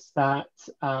curious that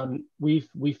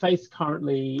we face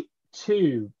currently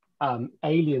two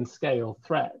alien scale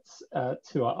threats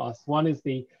to us. One is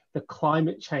the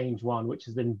climate change one, which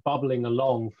has been bubbling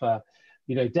along for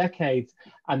decades,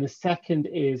 and the second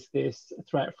is this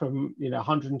threat from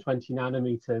 120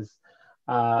 nanometers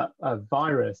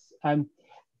virus. And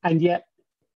yet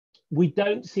we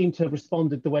don't seem to have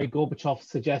responded the way Gorbachev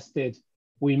suggested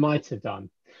we might have done.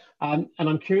 And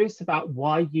I'm curious about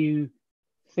why you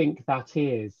think that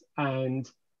is, and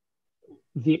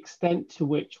the extent to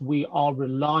which we are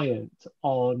reliant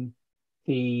on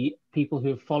the people who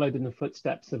have followed in the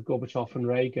footsteps of Gorbachev and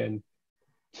Reagan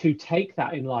to take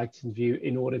that enlightened view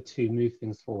in order to move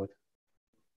things forward.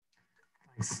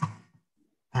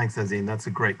 Thanks, Azine. That's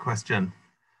a great question.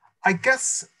 I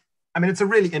guess, I mean, it's a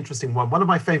really interesting one. One of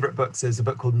my favorite books is a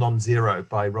book called Non-Zero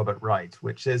by Robert Wright,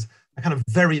 which is a kind of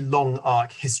very long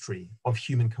arc history of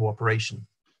human cooperation.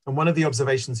 And one of the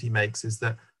observations he makes is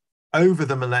that over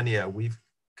the millennia, we've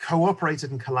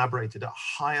cooperated and collaborated at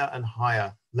higher and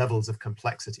higher levels of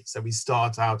complexity. So we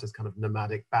start out as kind of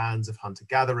nomadic bands of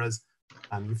hunter-gatherers,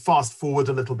 and you fast forward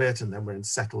a little bit, and then we're in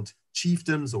settled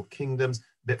chiefdoms or kingdoms.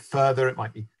 A bit further, it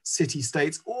might be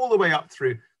city-states, all the way up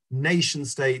through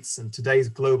nation-states and today's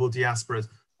global diasporas.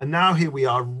 And now here we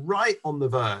are right on the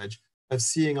verge of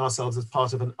seeing ourselves as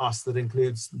part of an us that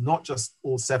includes not just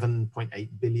all 7.8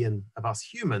 billion of us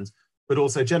humans, but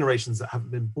also generations that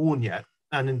haven't been born yet,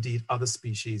 and indeed other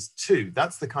species too.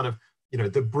 That's the kind of,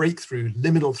 the breakthrough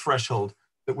liminal threshold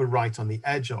that we're right on the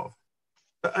edge of.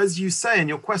 But as you say in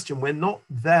your question, we're not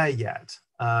there yet.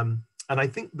 And I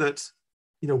think that,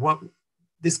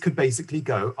 this could basically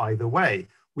go either way.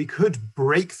 We could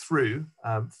break through,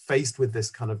 faced with this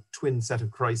kind of twin set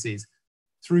of crises,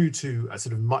 through to a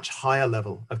sort of much higher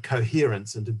level of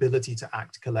coherence and ability to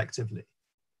act collectively.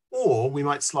 Or we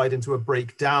might slide into a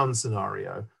breakdown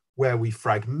scenario where we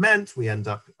fragment, we end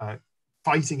up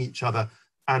fighting each other,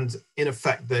 and in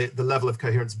effect, the level of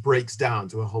coherence breaks down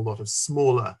to a whole lot of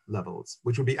smaller levels,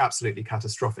 which would be absolutely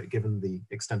catastrophic given the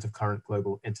extent of current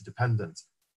global interdependence.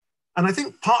 And I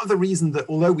think part of the reason that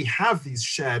although we have these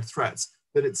shared threats,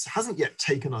 that it hasn't yet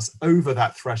taken us over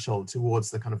that threshold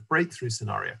towards the kind of breakthrough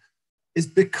scenario is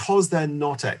because they're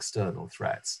not external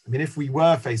threats. I mean, if we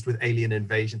were faced with alien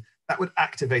invasion, that would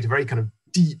activate a very kind of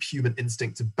deep human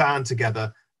instinct to band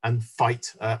together and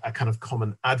fight a kind of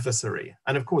common adversary.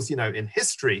 And of course, in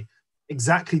history,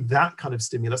 exactly that kind of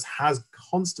stimulus has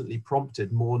constantly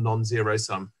prompted more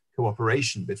non-zero-sum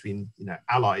cooperation between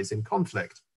allies in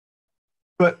conflict.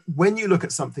 But when you look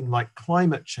at something like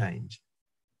climate change,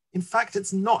 in fact,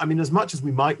 it's not. I mean, as much as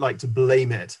we might like to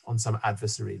blame it on some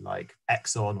adversary like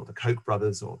Exxon or the Koch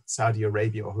brothers or Saudi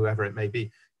Arabia or whoever it may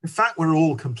be, in fact, we're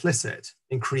all complicit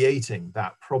in creating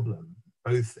that problem,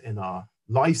 both in our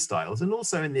lifestyles and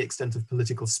also in the extent of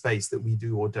political space that we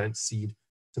do or don't cede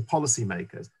to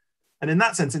policymakers. And in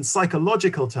that sense, in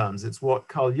psychological terms, it's what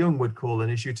Carl Jung would call an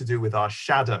issue to do with our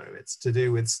shadow. It's to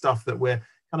do with stuff that we're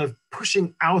kind of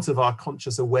pushing out of our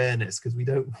conscious awareness because we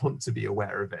don't want to be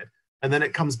aware of it. And then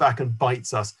it comes back and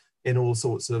bites us in all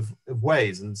sorts of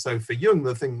ways. And so for Jung,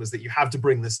 the thing was that you have to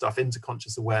bring this stuff into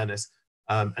conscious awareness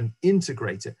and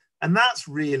integrate it. And that's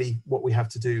really what we have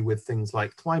to do with things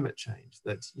like climate change,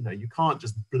 that you can't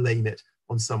just blame it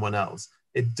on someone else.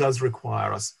 It does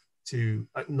require us to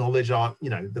acknowledge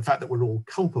the fact that we're all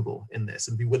culpable in this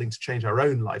and be willing to change our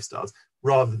own lifestyles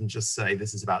rather than just say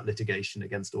this is about litigation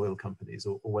against oil companies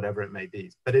or whatever it may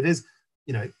be. But it is,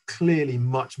 clearly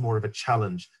much more of a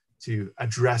challenge to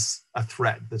address a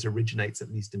threat that originates,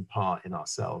 at least in part, in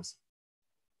ourselves.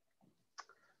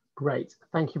 Great,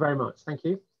 thank you very much. Thank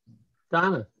you.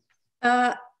 Diana.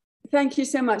 Thank you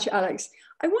so much, Alex.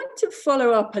 I want to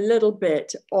follow up a little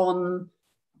bit on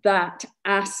that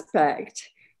aspect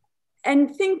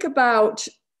and think about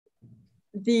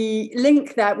the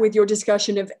link that with your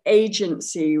discussion of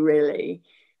agency, really.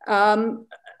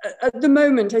 At the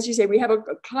moment, as you say, we have a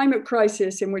climate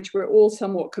crisis in which we're all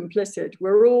somewhat complicit.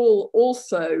 We're all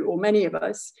also, or many of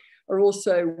us, are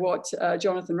also what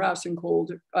Jonathan Rowson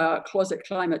called closet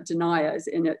climate deniers,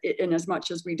 in as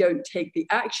much as we don't take the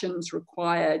actions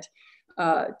required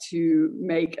to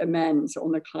make amends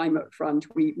on the climate front.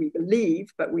 We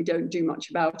believe, but we don't do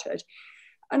much about it.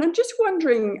 And I'm just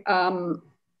wondering,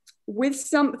 with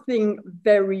something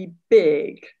very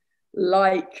big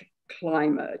like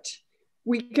climate,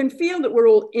 we can feel that we're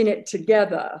all in it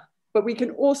together, but we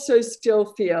can also still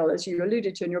feel, as you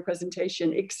alluded to in your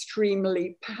presentation,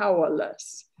 extremely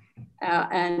powerless.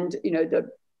 And the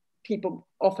people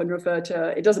often refer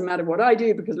to, it doesn't matter what I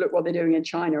do because look what they're doing in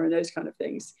China and those kind of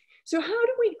things. So how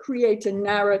do we create a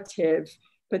narrative,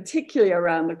 particularly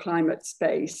around the climate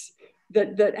space,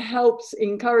 that helps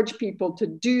encourage people to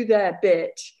do their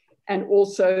bit and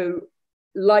also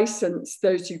license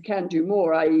those who can do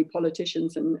more, i.e.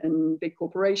 politicians and big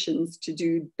corporations, to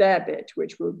do their bit,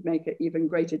 which would make an even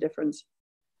greater difference?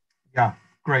 Yeah,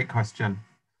 great question.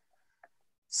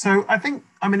 So I think,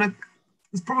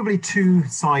 there's probably two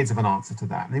sides of an answer to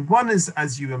that. I mean, one is,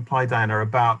 as you implied, Diana,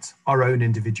 about our own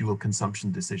individual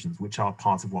consumption decisions, which are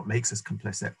part of what makes us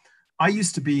complicit. I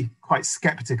used to be quite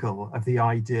skeptical of the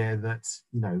idea that,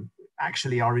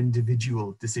 actually our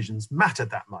individual decisions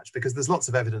mattered that much, because there's lots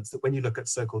of evidence that when you look at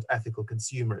so-called ethical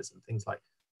consumerism, things like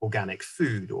organic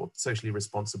food or socially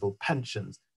responsible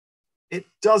pensions, it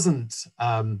doesn't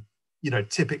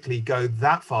typically go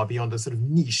that far beyond a sort of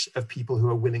niche of people who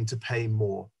are willing to pay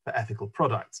more for ethical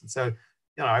products. And so,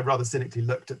 I rather cynically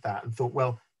looked at that and thought,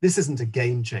 well, this isn't a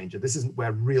game changer. This isn't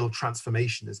where real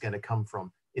transformation is going to come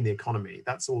from in the economy.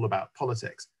 That's all about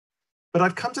politics. But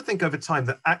I've come to think over time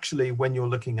that actually, when you're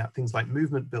looking at things like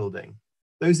movement building,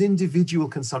 those individual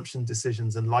consumption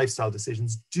decisions and lifestyle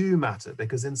decisions do matter,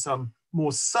 because in some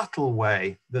more subtle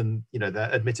way than,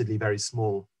 their admittedly very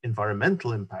small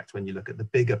environmental impact, when you look at the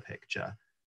bigger picture,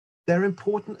 they're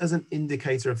important as an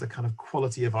indicator of the kind of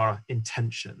quality of our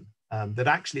intention, that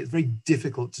actually it's very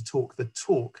difficult to talk the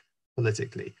talk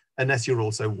politically unless you're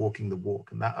also walking the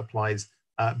walk. And that applies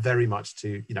very much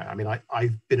to,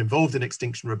 I've been involved in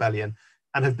Extinction Rebellion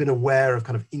and have been aware of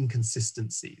kind of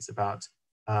inconsistencies about,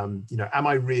 am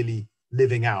I really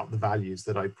living out the values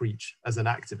that I preach as an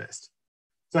activist?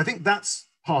 So I think that's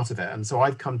part of it. And so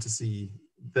I've come to see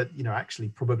that, actually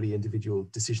probably individual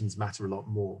decisions matter a lot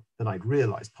more than I'd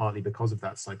realized, partly because of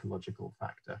that psychological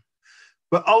factor.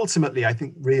 But ultimately, I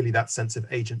think really that sense of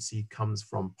agency comes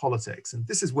from politics. And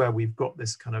this is where we've got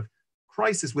this kind of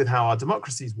crisis with how our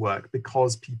democracies work,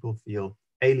 because people feel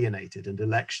alienated and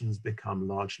elections become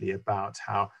largely about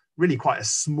how really quite a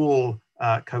small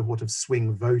cohort of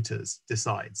swing voters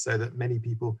decide, so that many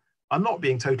people are not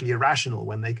being totally irrational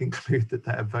when they conclude that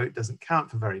their vote doesn't count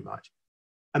for very much.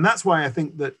 And that's why I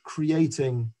think that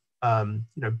creating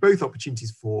both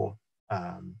opportunities for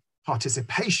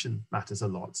participation matters a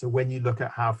lot. So when you look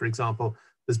at how, for example,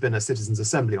 there's been a citizens'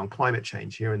 assembly on climate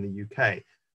change here in the UK,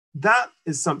 that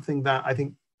is something that I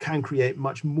think can create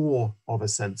much more of a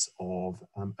sense of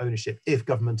ownership if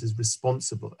government is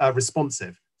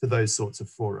responsive to those sorts of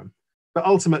forum. But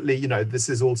ultimately, this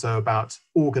is also about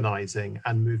organizing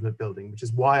and movement building, which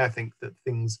is why I think that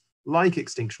things like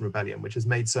Extinction Rebellion, which has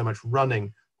made so much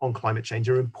running on climate change,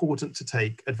 are important to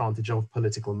take advantage of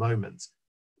political moments.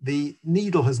 The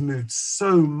needle has moved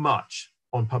so much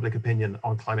on public opinion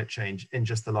on climate change in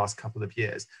just the last couple of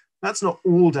years. That's not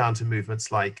all down to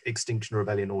movements like Extinction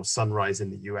Rebellion or Sunrise in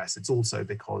the US. It's also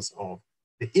because of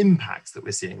the impacts that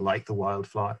we're seeing, like the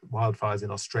wildfires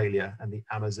in Australia and the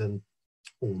Amazon,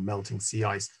 or melting sea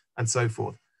ice and so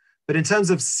forth. But in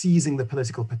terms of seizing the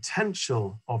political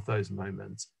potential of those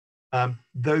moments,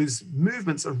 those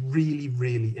movements are really,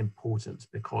 really important,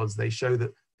 because they show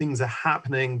that things are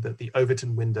happening, that the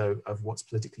Overton window of what's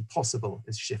politically possible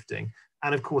is shifting.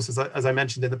 And of course, as I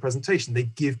mentioned in the presentation, they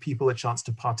give people a chance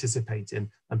to participate in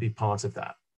and be part of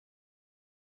that.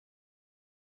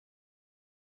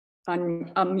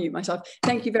 Unmute myself.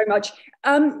 Thank you very much.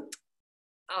 You're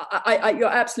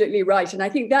absolutely right. And I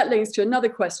think that links to another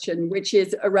question, which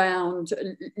is around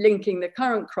linking the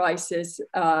current crisis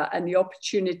and the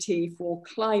opportunity for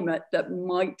climate that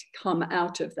might come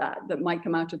out of that might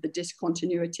come out of the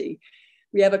discontinuity.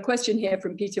 We have a question here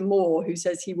from Peter Moore, who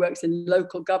says he works in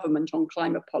local government on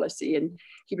climate policy, and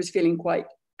he was feeling quite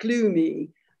gloomy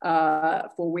 4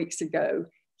 weeks ago.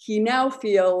 He now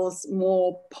feels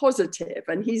more positive,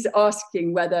 and he's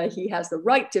asking whether he has the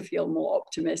right to feel more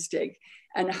optimistic,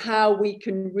 and how we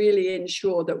can really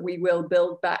ensure that we will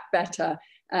build back better,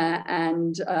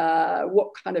 and what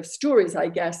kind of stories, I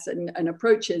guess, and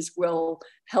approaches will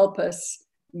help us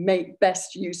make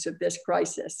best use of this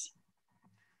crisis.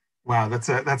 Wow,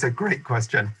 that's a great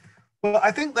question. Well,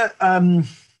 I think that,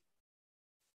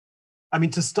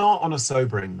 to start on a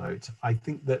sobering note, I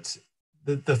think that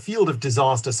the field of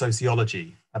disaster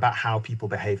sociology, about how people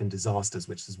behave in disasters,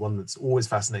 which is one that's always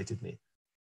fascinated me,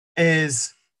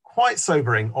 is quite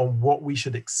sobering on what we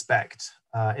should expect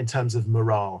in terms of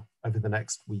morale over the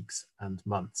next weeks and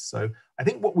months. So I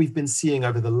think what we've been seeing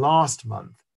over the last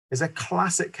month is a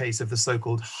classic case of the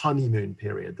so-called honeymoon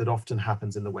period that often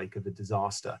happens in the wake of a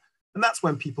disaster. And that's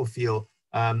when people feel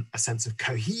a sense of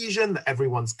cohesion, that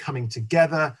everyone's coming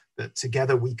together, that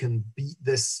together we can beat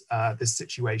this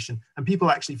situation. And people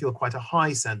actually feel quite a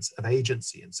high sense of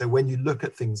agency. And so when you look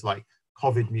at things like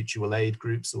COVID mutual aid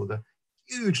groups, or the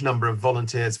huge number of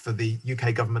volunteers for the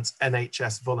UK government's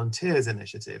NHS Volunteers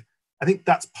Initiative, I think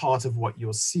that's part of what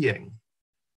you're seeing.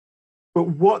 But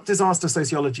what disaster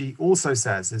sociology also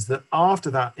says is that after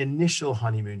that initial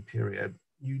honeymoon period,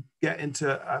 you get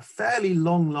into a fairly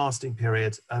long-lasting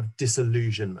period of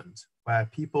disillusionment, where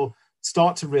people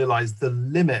start to realize the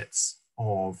limits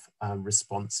of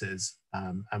responses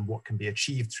and what can be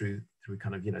achieved through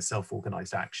kind of,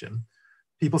 self-organized action.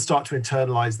 People start to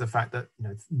internalize the fact that,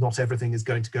 not everything is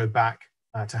going to go back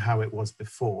to how it was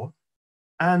before.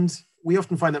 And we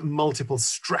often find that multiple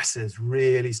stresses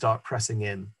really start pressing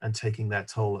in and taking their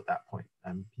toll at that point.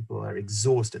 People are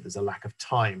exhausted. There's a lack of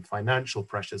time. Financial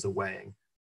pressures are weighing.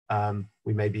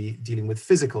 We may be dealing with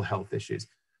physical health issues.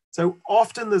 So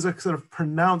often there's a sort of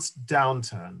pronounced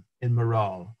downturn in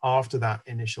morale after that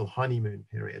initial honeymoon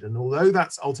period. And although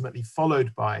that's ultimately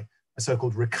followed by a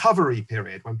so-called recovery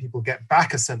period, when people get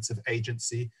back a sense of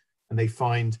agency and they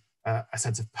find a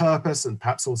sense of purpose and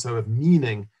perhaps also of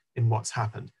meaning in what's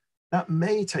happened, that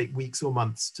may take weeks or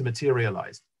months to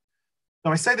materialize.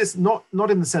 Now, I say this not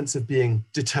in the sense of being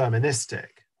deterministic,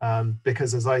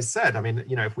 because as I said,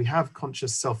 if we have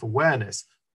conscious self-awareness,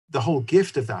 the whole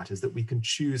gift of that is that we can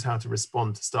choose how to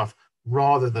respond to stuff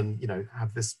rather than,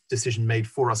 have this decision made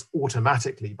for us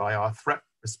automatically by our threat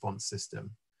response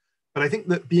system. But I think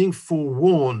that being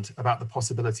forewarned about the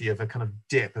possibility of a kind of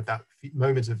dip, of that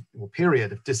moment of or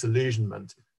period of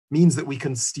disillusionment, means that we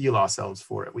can steel ourselves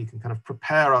for it. We can kind of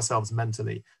prepare ourselves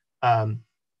mentally and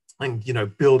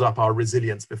build up our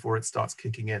resilience before it starts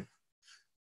kicking in.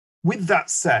 With that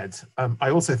said,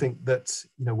 I also think that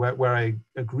where I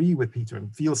agree with Peter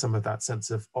and feel some of that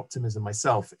sense of optimism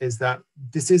myself is that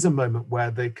this is a moment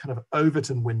where the kind of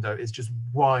Overton window is just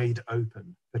wide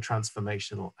open for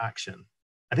transformational action.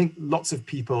 I think lots of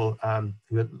people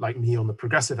who are like me on the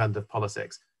progressive end of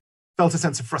politics felt a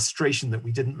sense of frustration that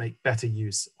we didn't make better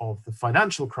use of the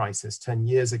financial crisis 10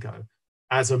 years ago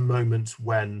as a moment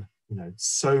when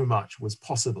so much was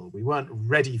possible. We weren't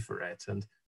ready for it. And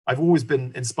I've always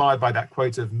been inspired by that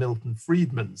quote of Milton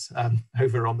Friedman's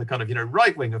over on the kind of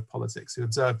right wing of politics, who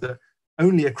observed that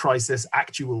only a crisis,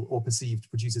 actual or perceived,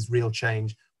 produces real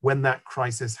change. When that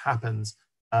crisis happens,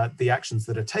 the actions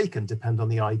that are taken depend on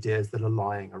the ideas that are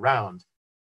lying around.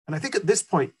 And I think at this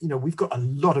point, we've got a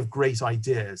lot of great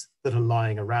ideas that are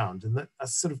lying around and that are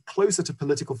sort of closer to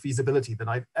political feasibility than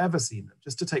I've ever seen them.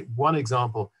 Just to take one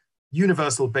example,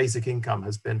 universal basic income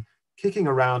has been kicking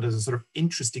around as a sort of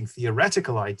interesting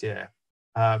theoretical idea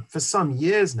for some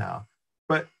years now.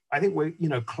 But I think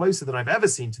we're closer than I've ever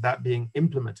seen to that being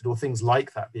implemented, or things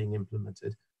like that being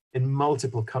implemented in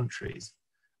multiple countries.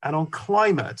 And on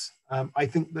climate, I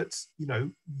think that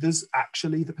there's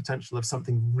actually the potential of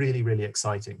something really, really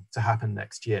exciting to happen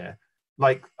next year.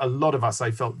 Like a lot of us,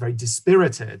 I felt very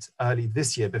dispirited early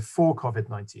this year before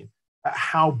COVID-19 at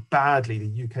how badly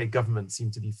the UK government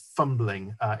seemed to be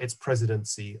fumbling its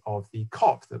presidency of the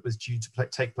COP that was due to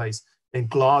take place in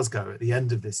Glasgow at the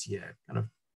end of this year. Kind of,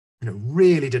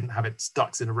 really didn't have its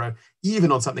ducks in a row,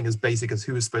 even on something as basic as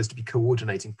who was supposed to be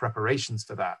coordinating preparations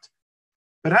for that.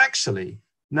 But actually,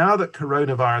 now that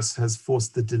coronavirus has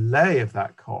forced the delay of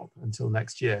that COP until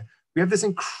next year, we have this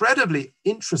incredibly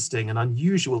interesting and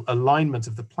unusual alignment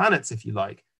of the planets, if you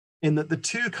like, in that the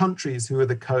two countries who are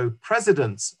the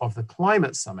co-presidents of the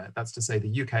climate summit, that's to say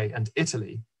the UK and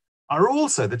Italy, are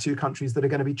also the two countries that are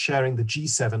going to be chairing the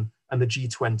G7 and the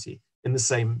G20 in the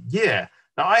same year.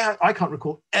 Now, I can't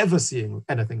recall ever seeing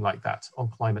anything like that on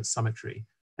climate summitry.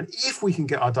 And if we can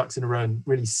get our ducks in a row and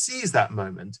really seize that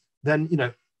moment, then,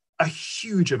 a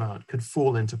huge amount could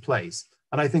fall into place.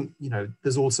 And I think,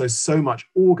 there's also so much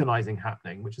organizing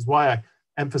happening, which is why I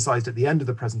emphasized at the end of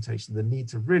the presentation the need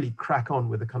to really crack on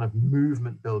with a kind of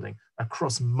movement building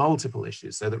across multiple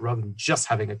issues, so that rather than just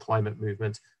having a climate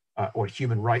movement or a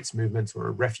human rights movement or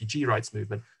a refugee rights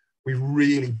movement, we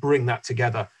really bring that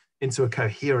together into a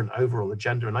coherent overall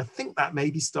agenda. And I think that may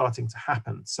be starting to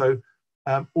happen. So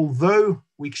although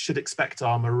we should expect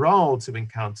our morale to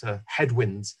encounter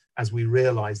headwinds as we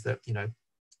realize that,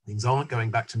 things aren't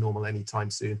going back to normal anytime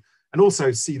soon, and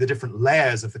also see the different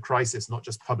layers of the crisis, not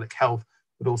just public health,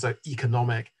 but also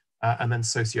economic and then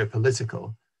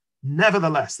socio-political.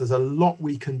 Nevertheless, there's a lot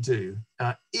we can do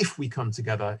if we come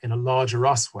together in a larger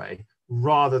us way,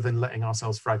 rather than letting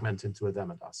ourselves fragment into a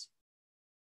them and us.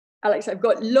 Alex, I've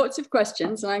got lots of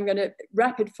questions and I'm going to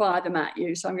rapid fire them at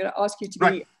you. So I'm going to ask you to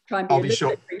try and be a little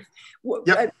bit brief.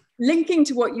 Yep. Linking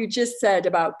to what you just said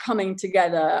about coming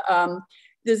together,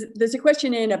 there's a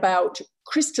question in about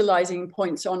crystallizing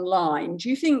points online. Do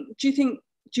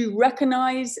you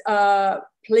recognize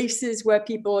places where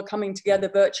people are coming together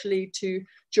virtually to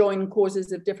join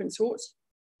causes of different sorts?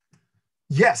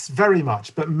 Yes, very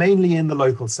much, but mainly in the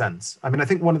local sense. I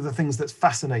think one of the things that's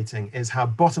fascinating is how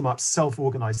bottom-up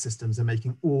self-organized systems are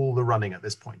making all the running at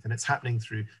this point. And it's happening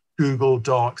through Google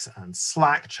Docs and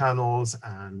Slack channels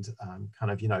and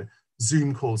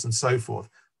Zoom calls and so forth.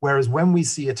 Whereas when we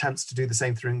see attempts to do the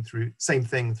same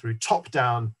thing through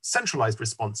top-down centralized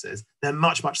responses, they're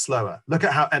much, much slower. Look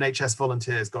at how NHS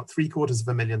Volunteers got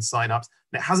 750,000 signups,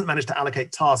 and it hasn't managed to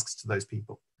allocate tasks to those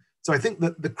people. So I think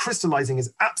that the crystallizing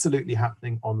is absolutely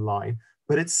happening online,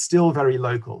 but it's still very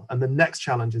local. And the next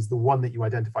challenge is the one that you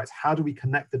identify. It's how do we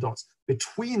connect the dots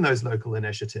between those local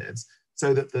initiatives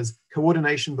so that there's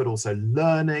coordination, but also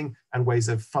learning and ways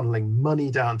of funneling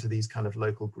money down to these kind of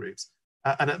local groups.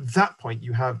 And at that point,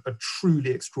 you have a truly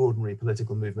extraordinary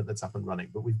political movement that's up and running,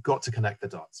 but we've got to connect the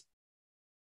dots.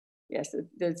 Yes,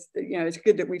 it's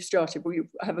good that we've started, but we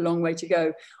have a long way to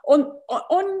go.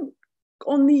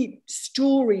 On the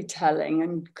storytelling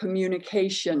and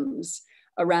communications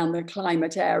around the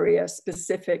climate area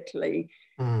specifically,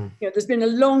 there's been a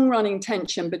long-running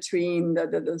tension between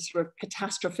the sort of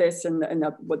catastrophists and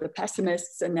the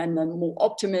pessimists, and then the more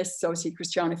optimists. Obviously,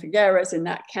 Christiana Figueres in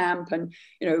that camp, and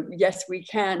yes, we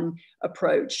can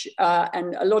approach,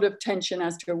 and a lot of tension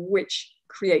as to which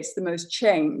creates the most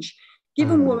change.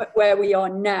 Given where we are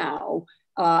now,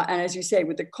 and as you say,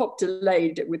 with the COP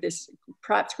delayed, with this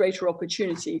perhaps greater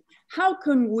opportunity, how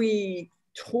can we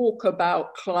talk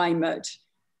about climate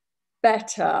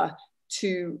better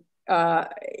to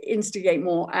instigate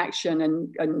more action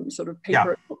and sort of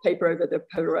paper over the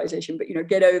polarization, but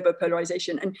get over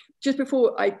polarization? And just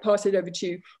before I pass it over to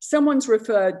you, someone's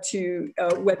referred to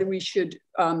whether we should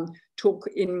talk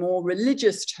in more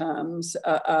religious terms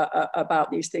about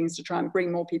these things to try and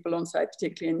bring more people on side,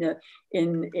 particularly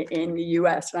in the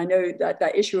US. And I know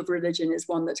that issue of religion is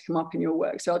one that's come up in your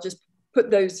work. So I'll just put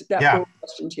that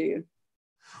question to you.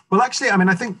 Well, actually,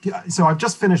 I think, so I've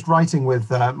just finished writing with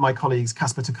my colleagues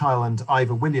Casper ter Kuile and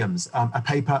Ivor Williams, a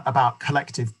paper about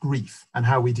collective grief and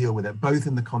how we deal with it, both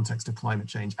in the context of climate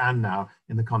change and now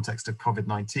in the context of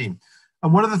COVID-19.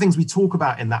 And one of the things we talk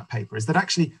about in that paper is that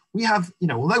actually we have,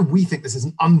 although we think this is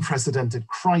an unprecedented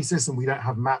crisis and we don't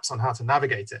have maps on how to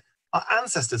navigate it, our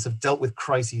ancestors have dealt with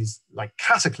crises like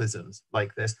cataclysms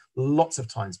like this lots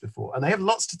of times before. And they have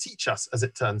lots to teach us, as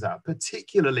it turns out,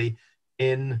 particularly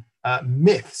in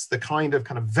myths, the kind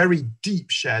of very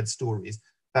deep shared stories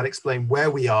that explain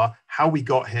where we are, how we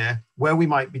got here, where we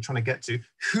might be trying to get to,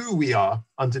 who we are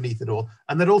underneath it all,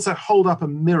 and that also hold up a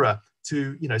mirror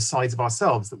to sides of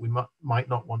ourselves that we might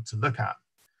not want to look at.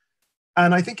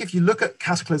 And I think if you look at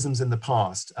cataclysms in the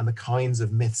past and the kinds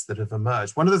of myths that have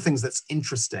emerged, one of the things that's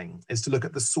interesting is to look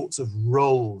at the sorts of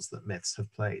roles that myths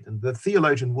have played. And the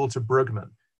theologian Walter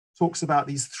Brueggemann talks about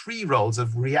these three roles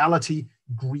of reality,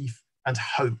 grief, and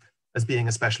hope as being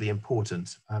especially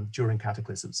important during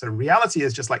cataclysms. So reality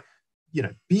is just like,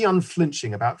 be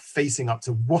unflinching about facing up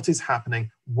to what is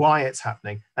happening, why it's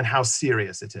happening, and how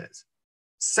serious it is.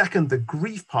 Second, the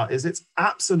grief part is it's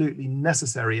absolutely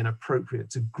necessary and appropriate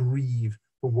to grieve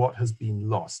for what has been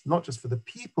lost, not just for the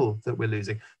people that we're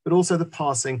losing, but also the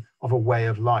passing of a way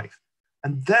of life.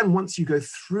 And then once you go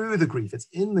through the grief, it's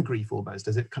in the grief almost,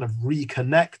 as it kind of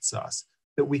reconnects us,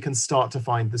 that we can start to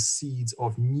find the seeds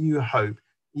of new hope,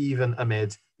 even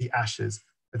amid the ashes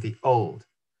of the old.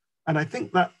 And I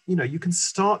think that, you can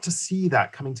start to see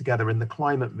that coming together in the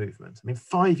climate movement.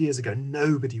 5 years ago,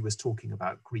 nobody was talking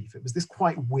about grief. It was this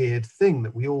quite weird thing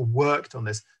that we all worked on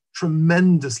this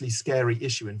tremendously scary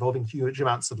issue involving huge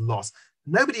amounts of loss.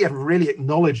 Nobody ever really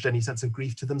acknowledged any sense of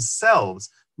grief to themselves,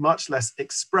 much less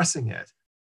expressing it.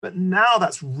 But now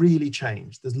that's really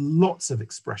changed. There's lots of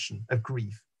expression of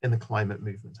grief in the climate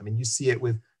movement. You see it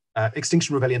with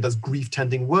Extinction Rebellion does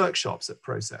grief-tending workshops at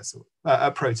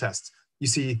protests. You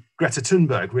see Greta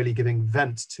Thunberg really giving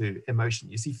vent to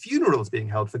emotion. You see funerals being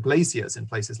held for glaciers in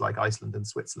places like Iceland and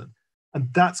Switzerland.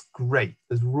 And that's great.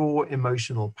 There's raw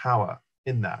emotional power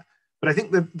in that. But I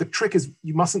think the trick is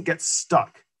you mustn't get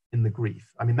stuck in the grief.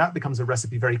 That becomes a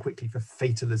recipe very quickly for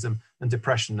fatalism and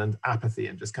depression and apathy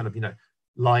and just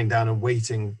lying down and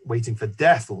waiting for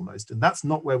death almost. And that's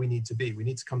not where we need to be. We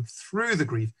need to come through the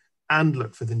grief and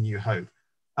look for the new hope.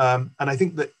 And I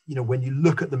think that, when you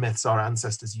look at the myths our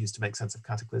ancestors used to make sense of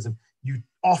cataclysm, you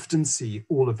often see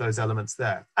all of those elements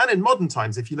there. And in modern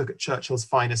times, if you look at Churchill's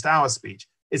finest hour speech,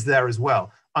 is there as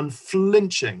well,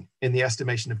 unflinching in the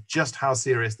estimation of just how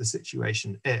serious the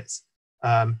situation is.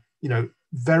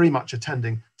 Very much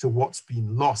attending to what's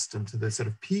been lost and to the sort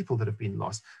of people that have been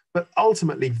lost, but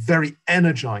ultimately very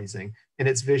energizing in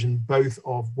its vision, both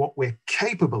of what we're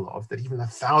capable of, that even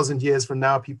 1,000 years from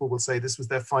now, people will say this was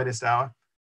their finest hour,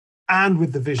 and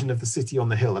with the vision of the city on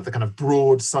the hill, of the kind of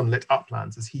broad sunlit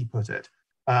uplands, as he put it,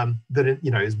 that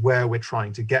is where we're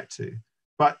trying to get to.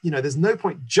 But there's no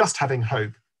point just having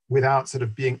hope without sort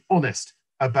of being honest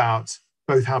about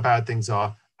both how bad things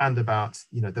are and about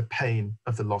the pain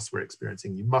of the loss we're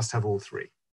experiencing. You must have all three.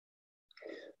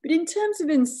 But in terms of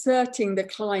inserting the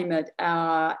climate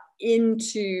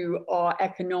into our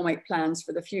economic plans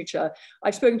for the future,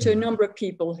 I've spoken to a number of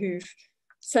people who've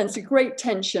sensed a great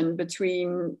tension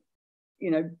between,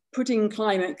 putting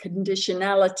climate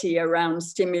conditionality around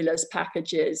stimulus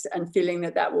packages and feeling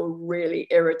that will really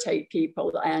irritate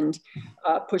people and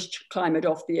push climate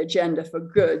off the agenda for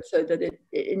good, so that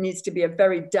it needs to be a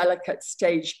very delicate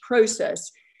staged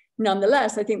process.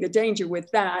 Nonetheless, I think the danger with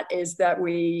that is that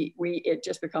it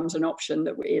just becomes an option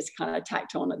that is kind of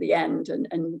tacked on at the end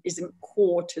and isn't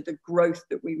core to the growth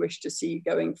that we wish to see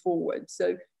going forward.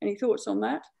 So any thoughts on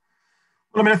that?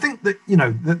 Well, I mean, I think that,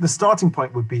 the starting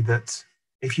point would be that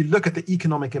if you look at the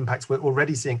economic impacts we're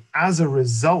already seeing as a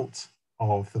result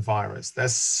of the virus, they're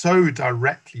so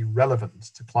directly relevant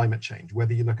to climate change,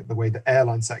 whether you look at the way the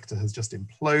airline sector has just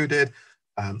imploded,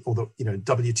 or the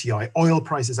WTI oil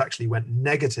prices actually went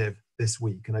negative this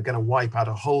week and are going to wipe out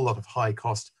a whole lot of high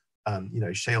cost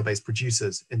shale-based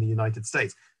producers in the United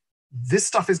States. This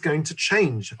stuff is going to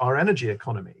change our energy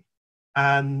economy.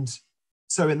 And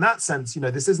so in that sense,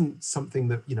 this isn't something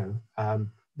that,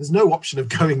 there's no option of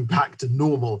going back to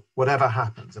normal, whatever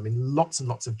happens. I mean, lots and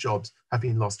lots of jobs have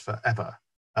been lost forever.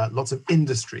 Lots of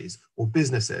industries or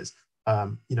businesses,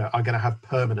 are going to have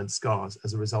permanent scars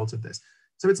as a result of this.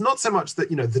 So it's not so much that,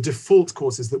 the default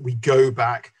course is that we go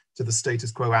back to the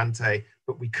status quo ante,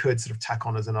 but we could sort of tack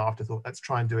on as an afterthought, let's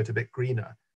try and do it a bit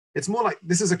greener. It's more like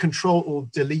this is a control or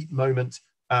delete moment,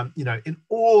 in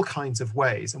all kinds of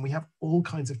ways. And we have all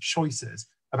kinds of choices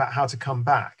about how to come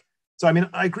back. So, I mean,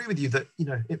 I agree with you that,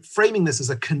 framing this as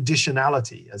a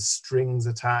conditionality, as strings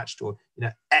attached or,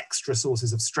 extra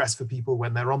sources of stress for people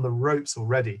when they're on the ropes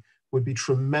already would be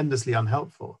tremendously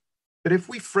unhelpful. But if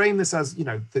we frame this as,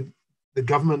 the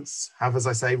governments have, as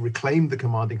I say, reclaimed the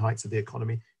commanding heights of the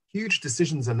economy. Huge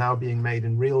decisions are now being made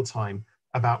in real time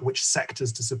about which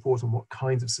sectors to support and what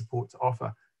kinds of support to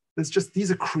offer. These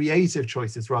are creative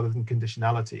choices rather than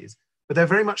conditionalities, but they're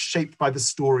very much shaped by the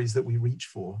stories that we reach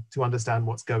for to understand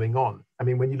what's going on. I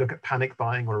mean, when you look at panic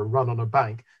buying or a run on a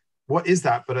bank, what is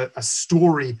that but a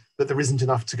story that there isn't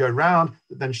enough to go around,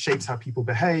 that then shapes how people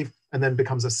behave and then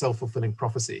becomes a self-fulfilling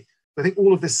prophecy. I think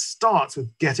all of this starts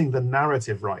with getting the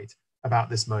narrative right about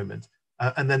this moment.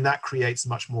 And then that creates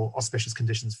much more auspicious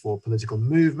conditions for political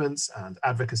movements and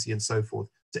advocacy and so forth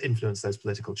to influence those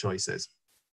political choices.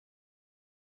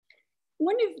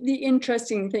 One of the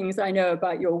interesting things I know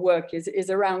about your work is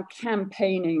around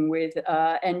campaigning with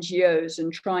NGOs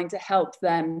and trying to help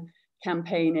them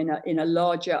campaign in a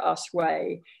larger us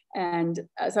way. And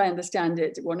as I understand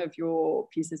it, one of your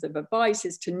pieces of advice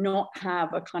is to not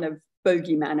have a kind of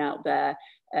bogeyman out there,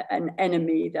 an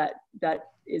enemy that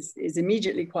is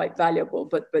immediately quite valuable,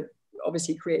 but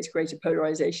obviously creates greater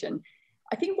polarization.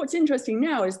 I think what's interesting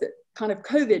now is that kind of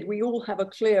COVID, we all have a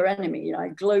clear enemy.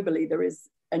 Globally, there is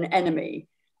an enemy,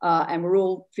 and we're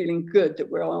all feeling good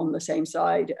that we're all on the same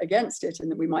side against it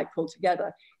and that we might pull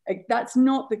together. That's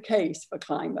not the case for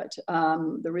climate.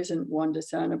 There isn't one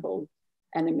discernible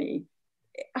enemy.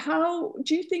 How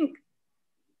do you think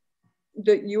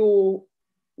that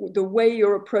the way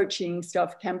you're approaching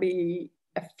stuff can be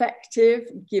effective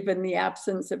given the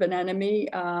absence of an enemy,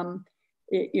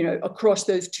 across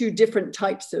those two different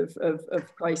types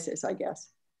of crisis, I guess?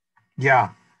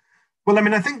 Yeah. Well, I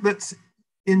mean, I think that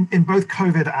in both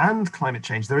COVID and climate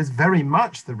change, there is very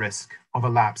much the risk of a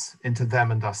lapse into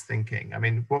them and us thinking. I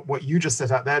mean, what you just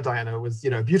set out there, Diana, was,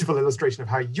 a beautiful illustration of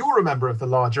how you're a member of the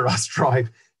larger us tribe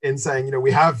in saying,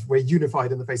 we're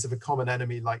unified in the face of a common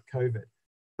enemy like COVID.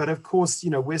 But of course,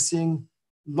 we're seeing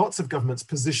lots of governments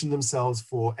position themselves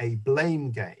for a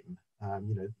blame game.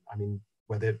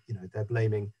 Whether they're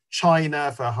blaming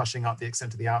China for hushing up the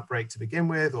extent of the outbreak to begin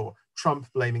with, or Trump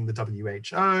blaming the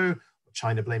WHO, or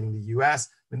China blaming the US.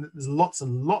 I mean, there's lots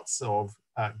and lots of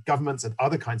governments and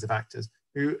other kinds of actors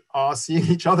who are seeing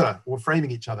each other or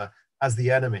framing each other as the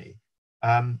enemy.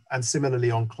 And similarly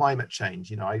on climate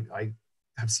change, I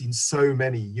have seen so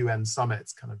many UN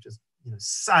summits kind of just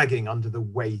sagging under the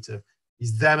weight of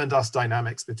these them and us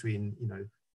dynamics between,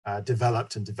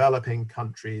 developed and developing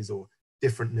countries or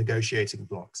different negotiating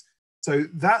blocks. So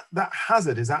that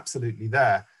hazard is absolutely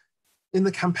there. In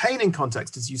the campaigning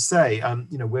context, as you say,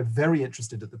 we're very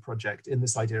interested at the project in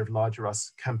this idea of larger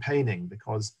us campaigning,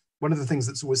 because one of the things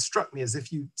that's always struck me is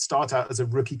if you start out as a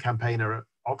rookie campaigner at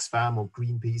Oxfam or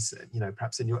Greenpeace,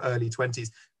 perhaps in your early 20s,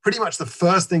 pretty much the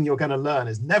first thing you're going to learn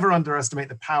is never underestimate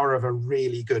the power of a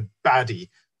really good baddie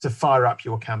to fire up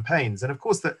your campaigns. And of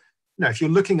course, that if you're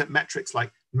looking at metrics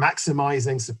like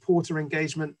maximizing supporter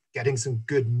engagement, getting some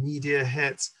good media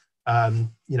hits,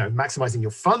 maximizing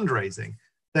your fundraising,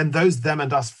 then those them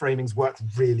and us framings work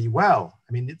really well.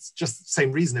 I mean, it's just the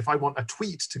same reason. If I want a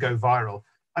tweet to go viral,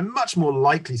 I'm much more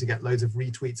likely to get loads of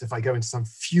retweets if I go into some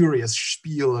furious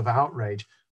spiel of outrage,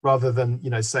 rather than, you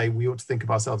know, say we ought to think of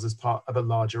ourselves as part of a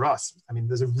larger us. I mean,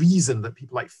 there's a reason that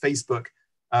people like Facebook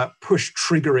push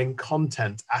triggering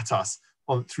content at us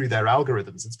through their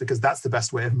algorithms. It's because that's the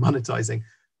best way of monetizing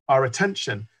our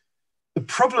attention. The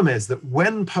problem is that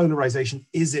when polarization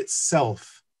is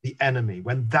itself the enemy,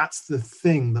 when that's the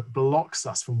thing that blocks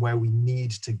us from where we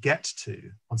need to get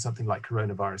to on something like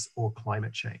coronavirus or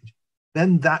climate change,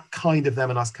 then that kind of them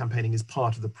and us campaigning is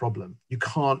part of the problem. You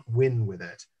can't win with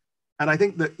it. And I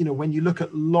think that, you know, when you look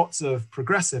at lots of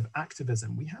progressive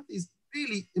activism, we have these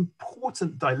really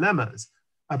important dilemmas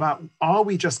about, are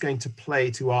we just going to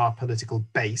play to our political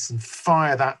base and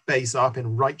fire that base up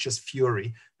in righteous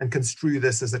fury and construe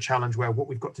this as a challenge where what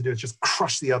we've got to do is just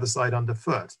crush the other side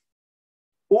underfoot?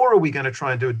 Or are we going to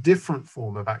try and do a different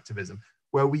form of activism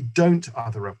where we don't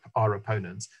other our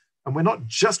opponents? And we're not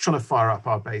just trying to fire up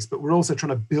our base, but we're also trying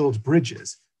to build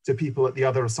bridges to people at the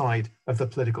other side of the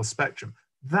political spectrum.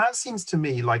 That seems to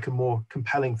me like a more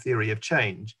compelling theory of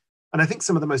change. And I think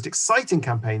some of the most exciting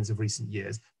campaigns of recent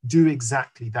years do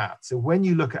exactly that. So when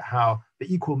you look at how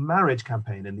the Equal Marriage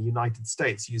campaign in the United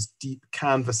States used deep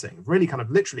canvassing, really kind of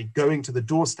literally going to the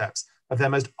doorsteps of their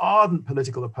most ardent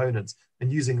political opponents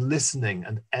and using listening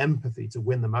and empathy to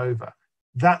win them over,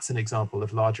 that's an example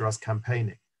of larger us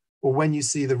campaigning. Or when you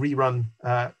see the rerun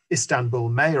Istanbul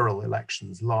mayoral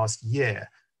elections last year,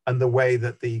 and the way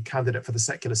that the candidate for the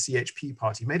secular CHP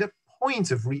party made a point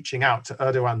of reaching out to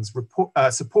Erdogan's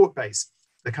support base,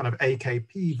 the kind of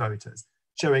AKP voters,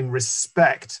 showing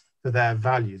respect for their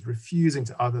values, refusing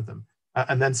to other them,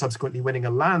 and then subsequently winning a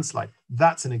landslide.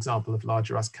 That's an example of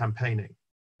larger us campaigning.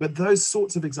 But those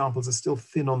sorts of examples are still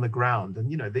thin on the ground. And,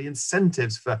 you know, the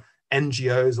incentives for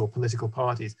NGOs or political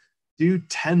parties do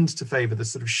tend to favor the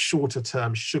sort of shorter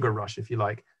term sugar rush, if you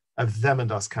like, of them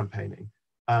and us campaigning.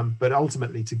 But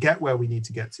ultimately, to get where we need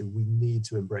to get to, we need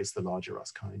to embrace the larger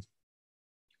us kind.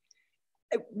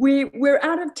 We're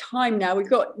out of time now. We've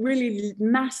got really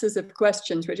masses of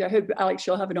questions, which I hope, Alex,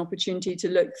 you'll have an opportunity to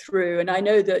look through. And I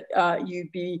know that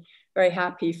you'd be very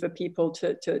happy for people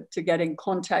to get in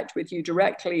contact with you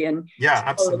directly and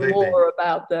tell them more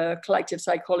about the Collective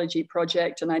Psychology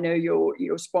Project. And I know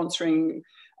you're sponsoring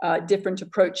different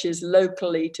approaches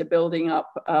locally to building up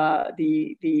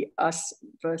the us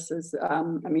versus,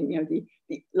 the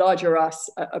larger us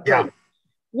approach. Yeah.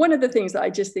 One of the things that I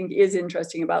just think is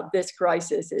interesting about this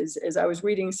crisis is I was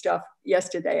reading stuff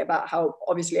yesterday about how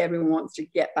obviously everyone wants to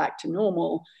get back to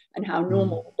normal, and how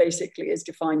normal basically is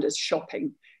defined as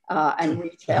shopping and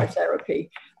retail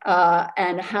therapy,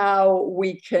 and how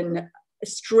we can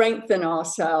strengthen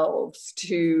ourselves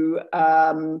to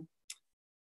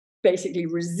basically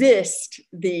resist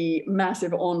the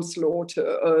massive onslaught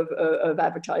of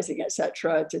advertising,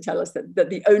 etc., to tell us that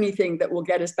the only thing that will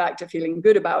get us back to feeling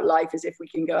good about life is if we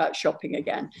can go out shopping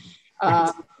again.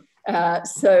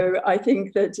 So I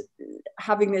think that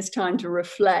having this time to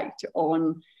reflect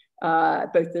on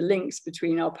both the links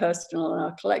between our personal and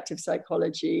our collective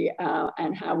psychology,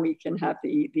 and how we can have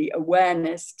the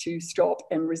awareness to stop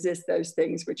and resist those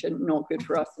things which are not good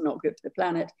for us and not good for the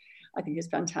planet, I think is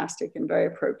fantastic and very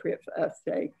appropriate for Earth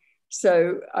Day.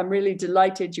 So I'm really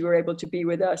delighted you were able to be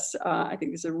with us. I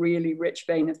think there's a really rich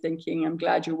vein of thinking. I'm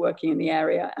glad you're working in the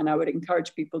area, and I would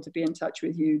encourage people to be in touch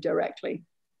with you directly.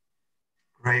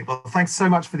 Great. Well, thanks so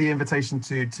much for the invitation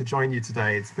to join you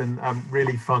today. It's been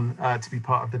really fun to be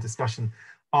part of the discussion.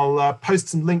 I'll post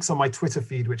some links on my Twitter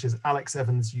feed, which is Alex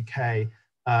Evans UK,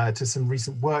 to some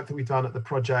recent work that we've done at the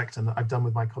project and that I've done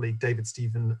with my colleague David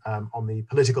Stephen on the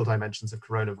political dimensions of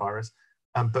coronavirus.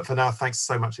 But for now, thanks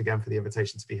so much again for the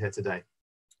invitation to be here today.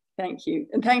 Thank you.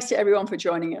 And thanks to everyone for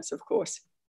joining us, of course.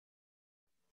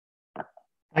 Thanks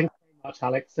very much,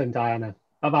 Alex and Diana.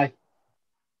 Bye-bye.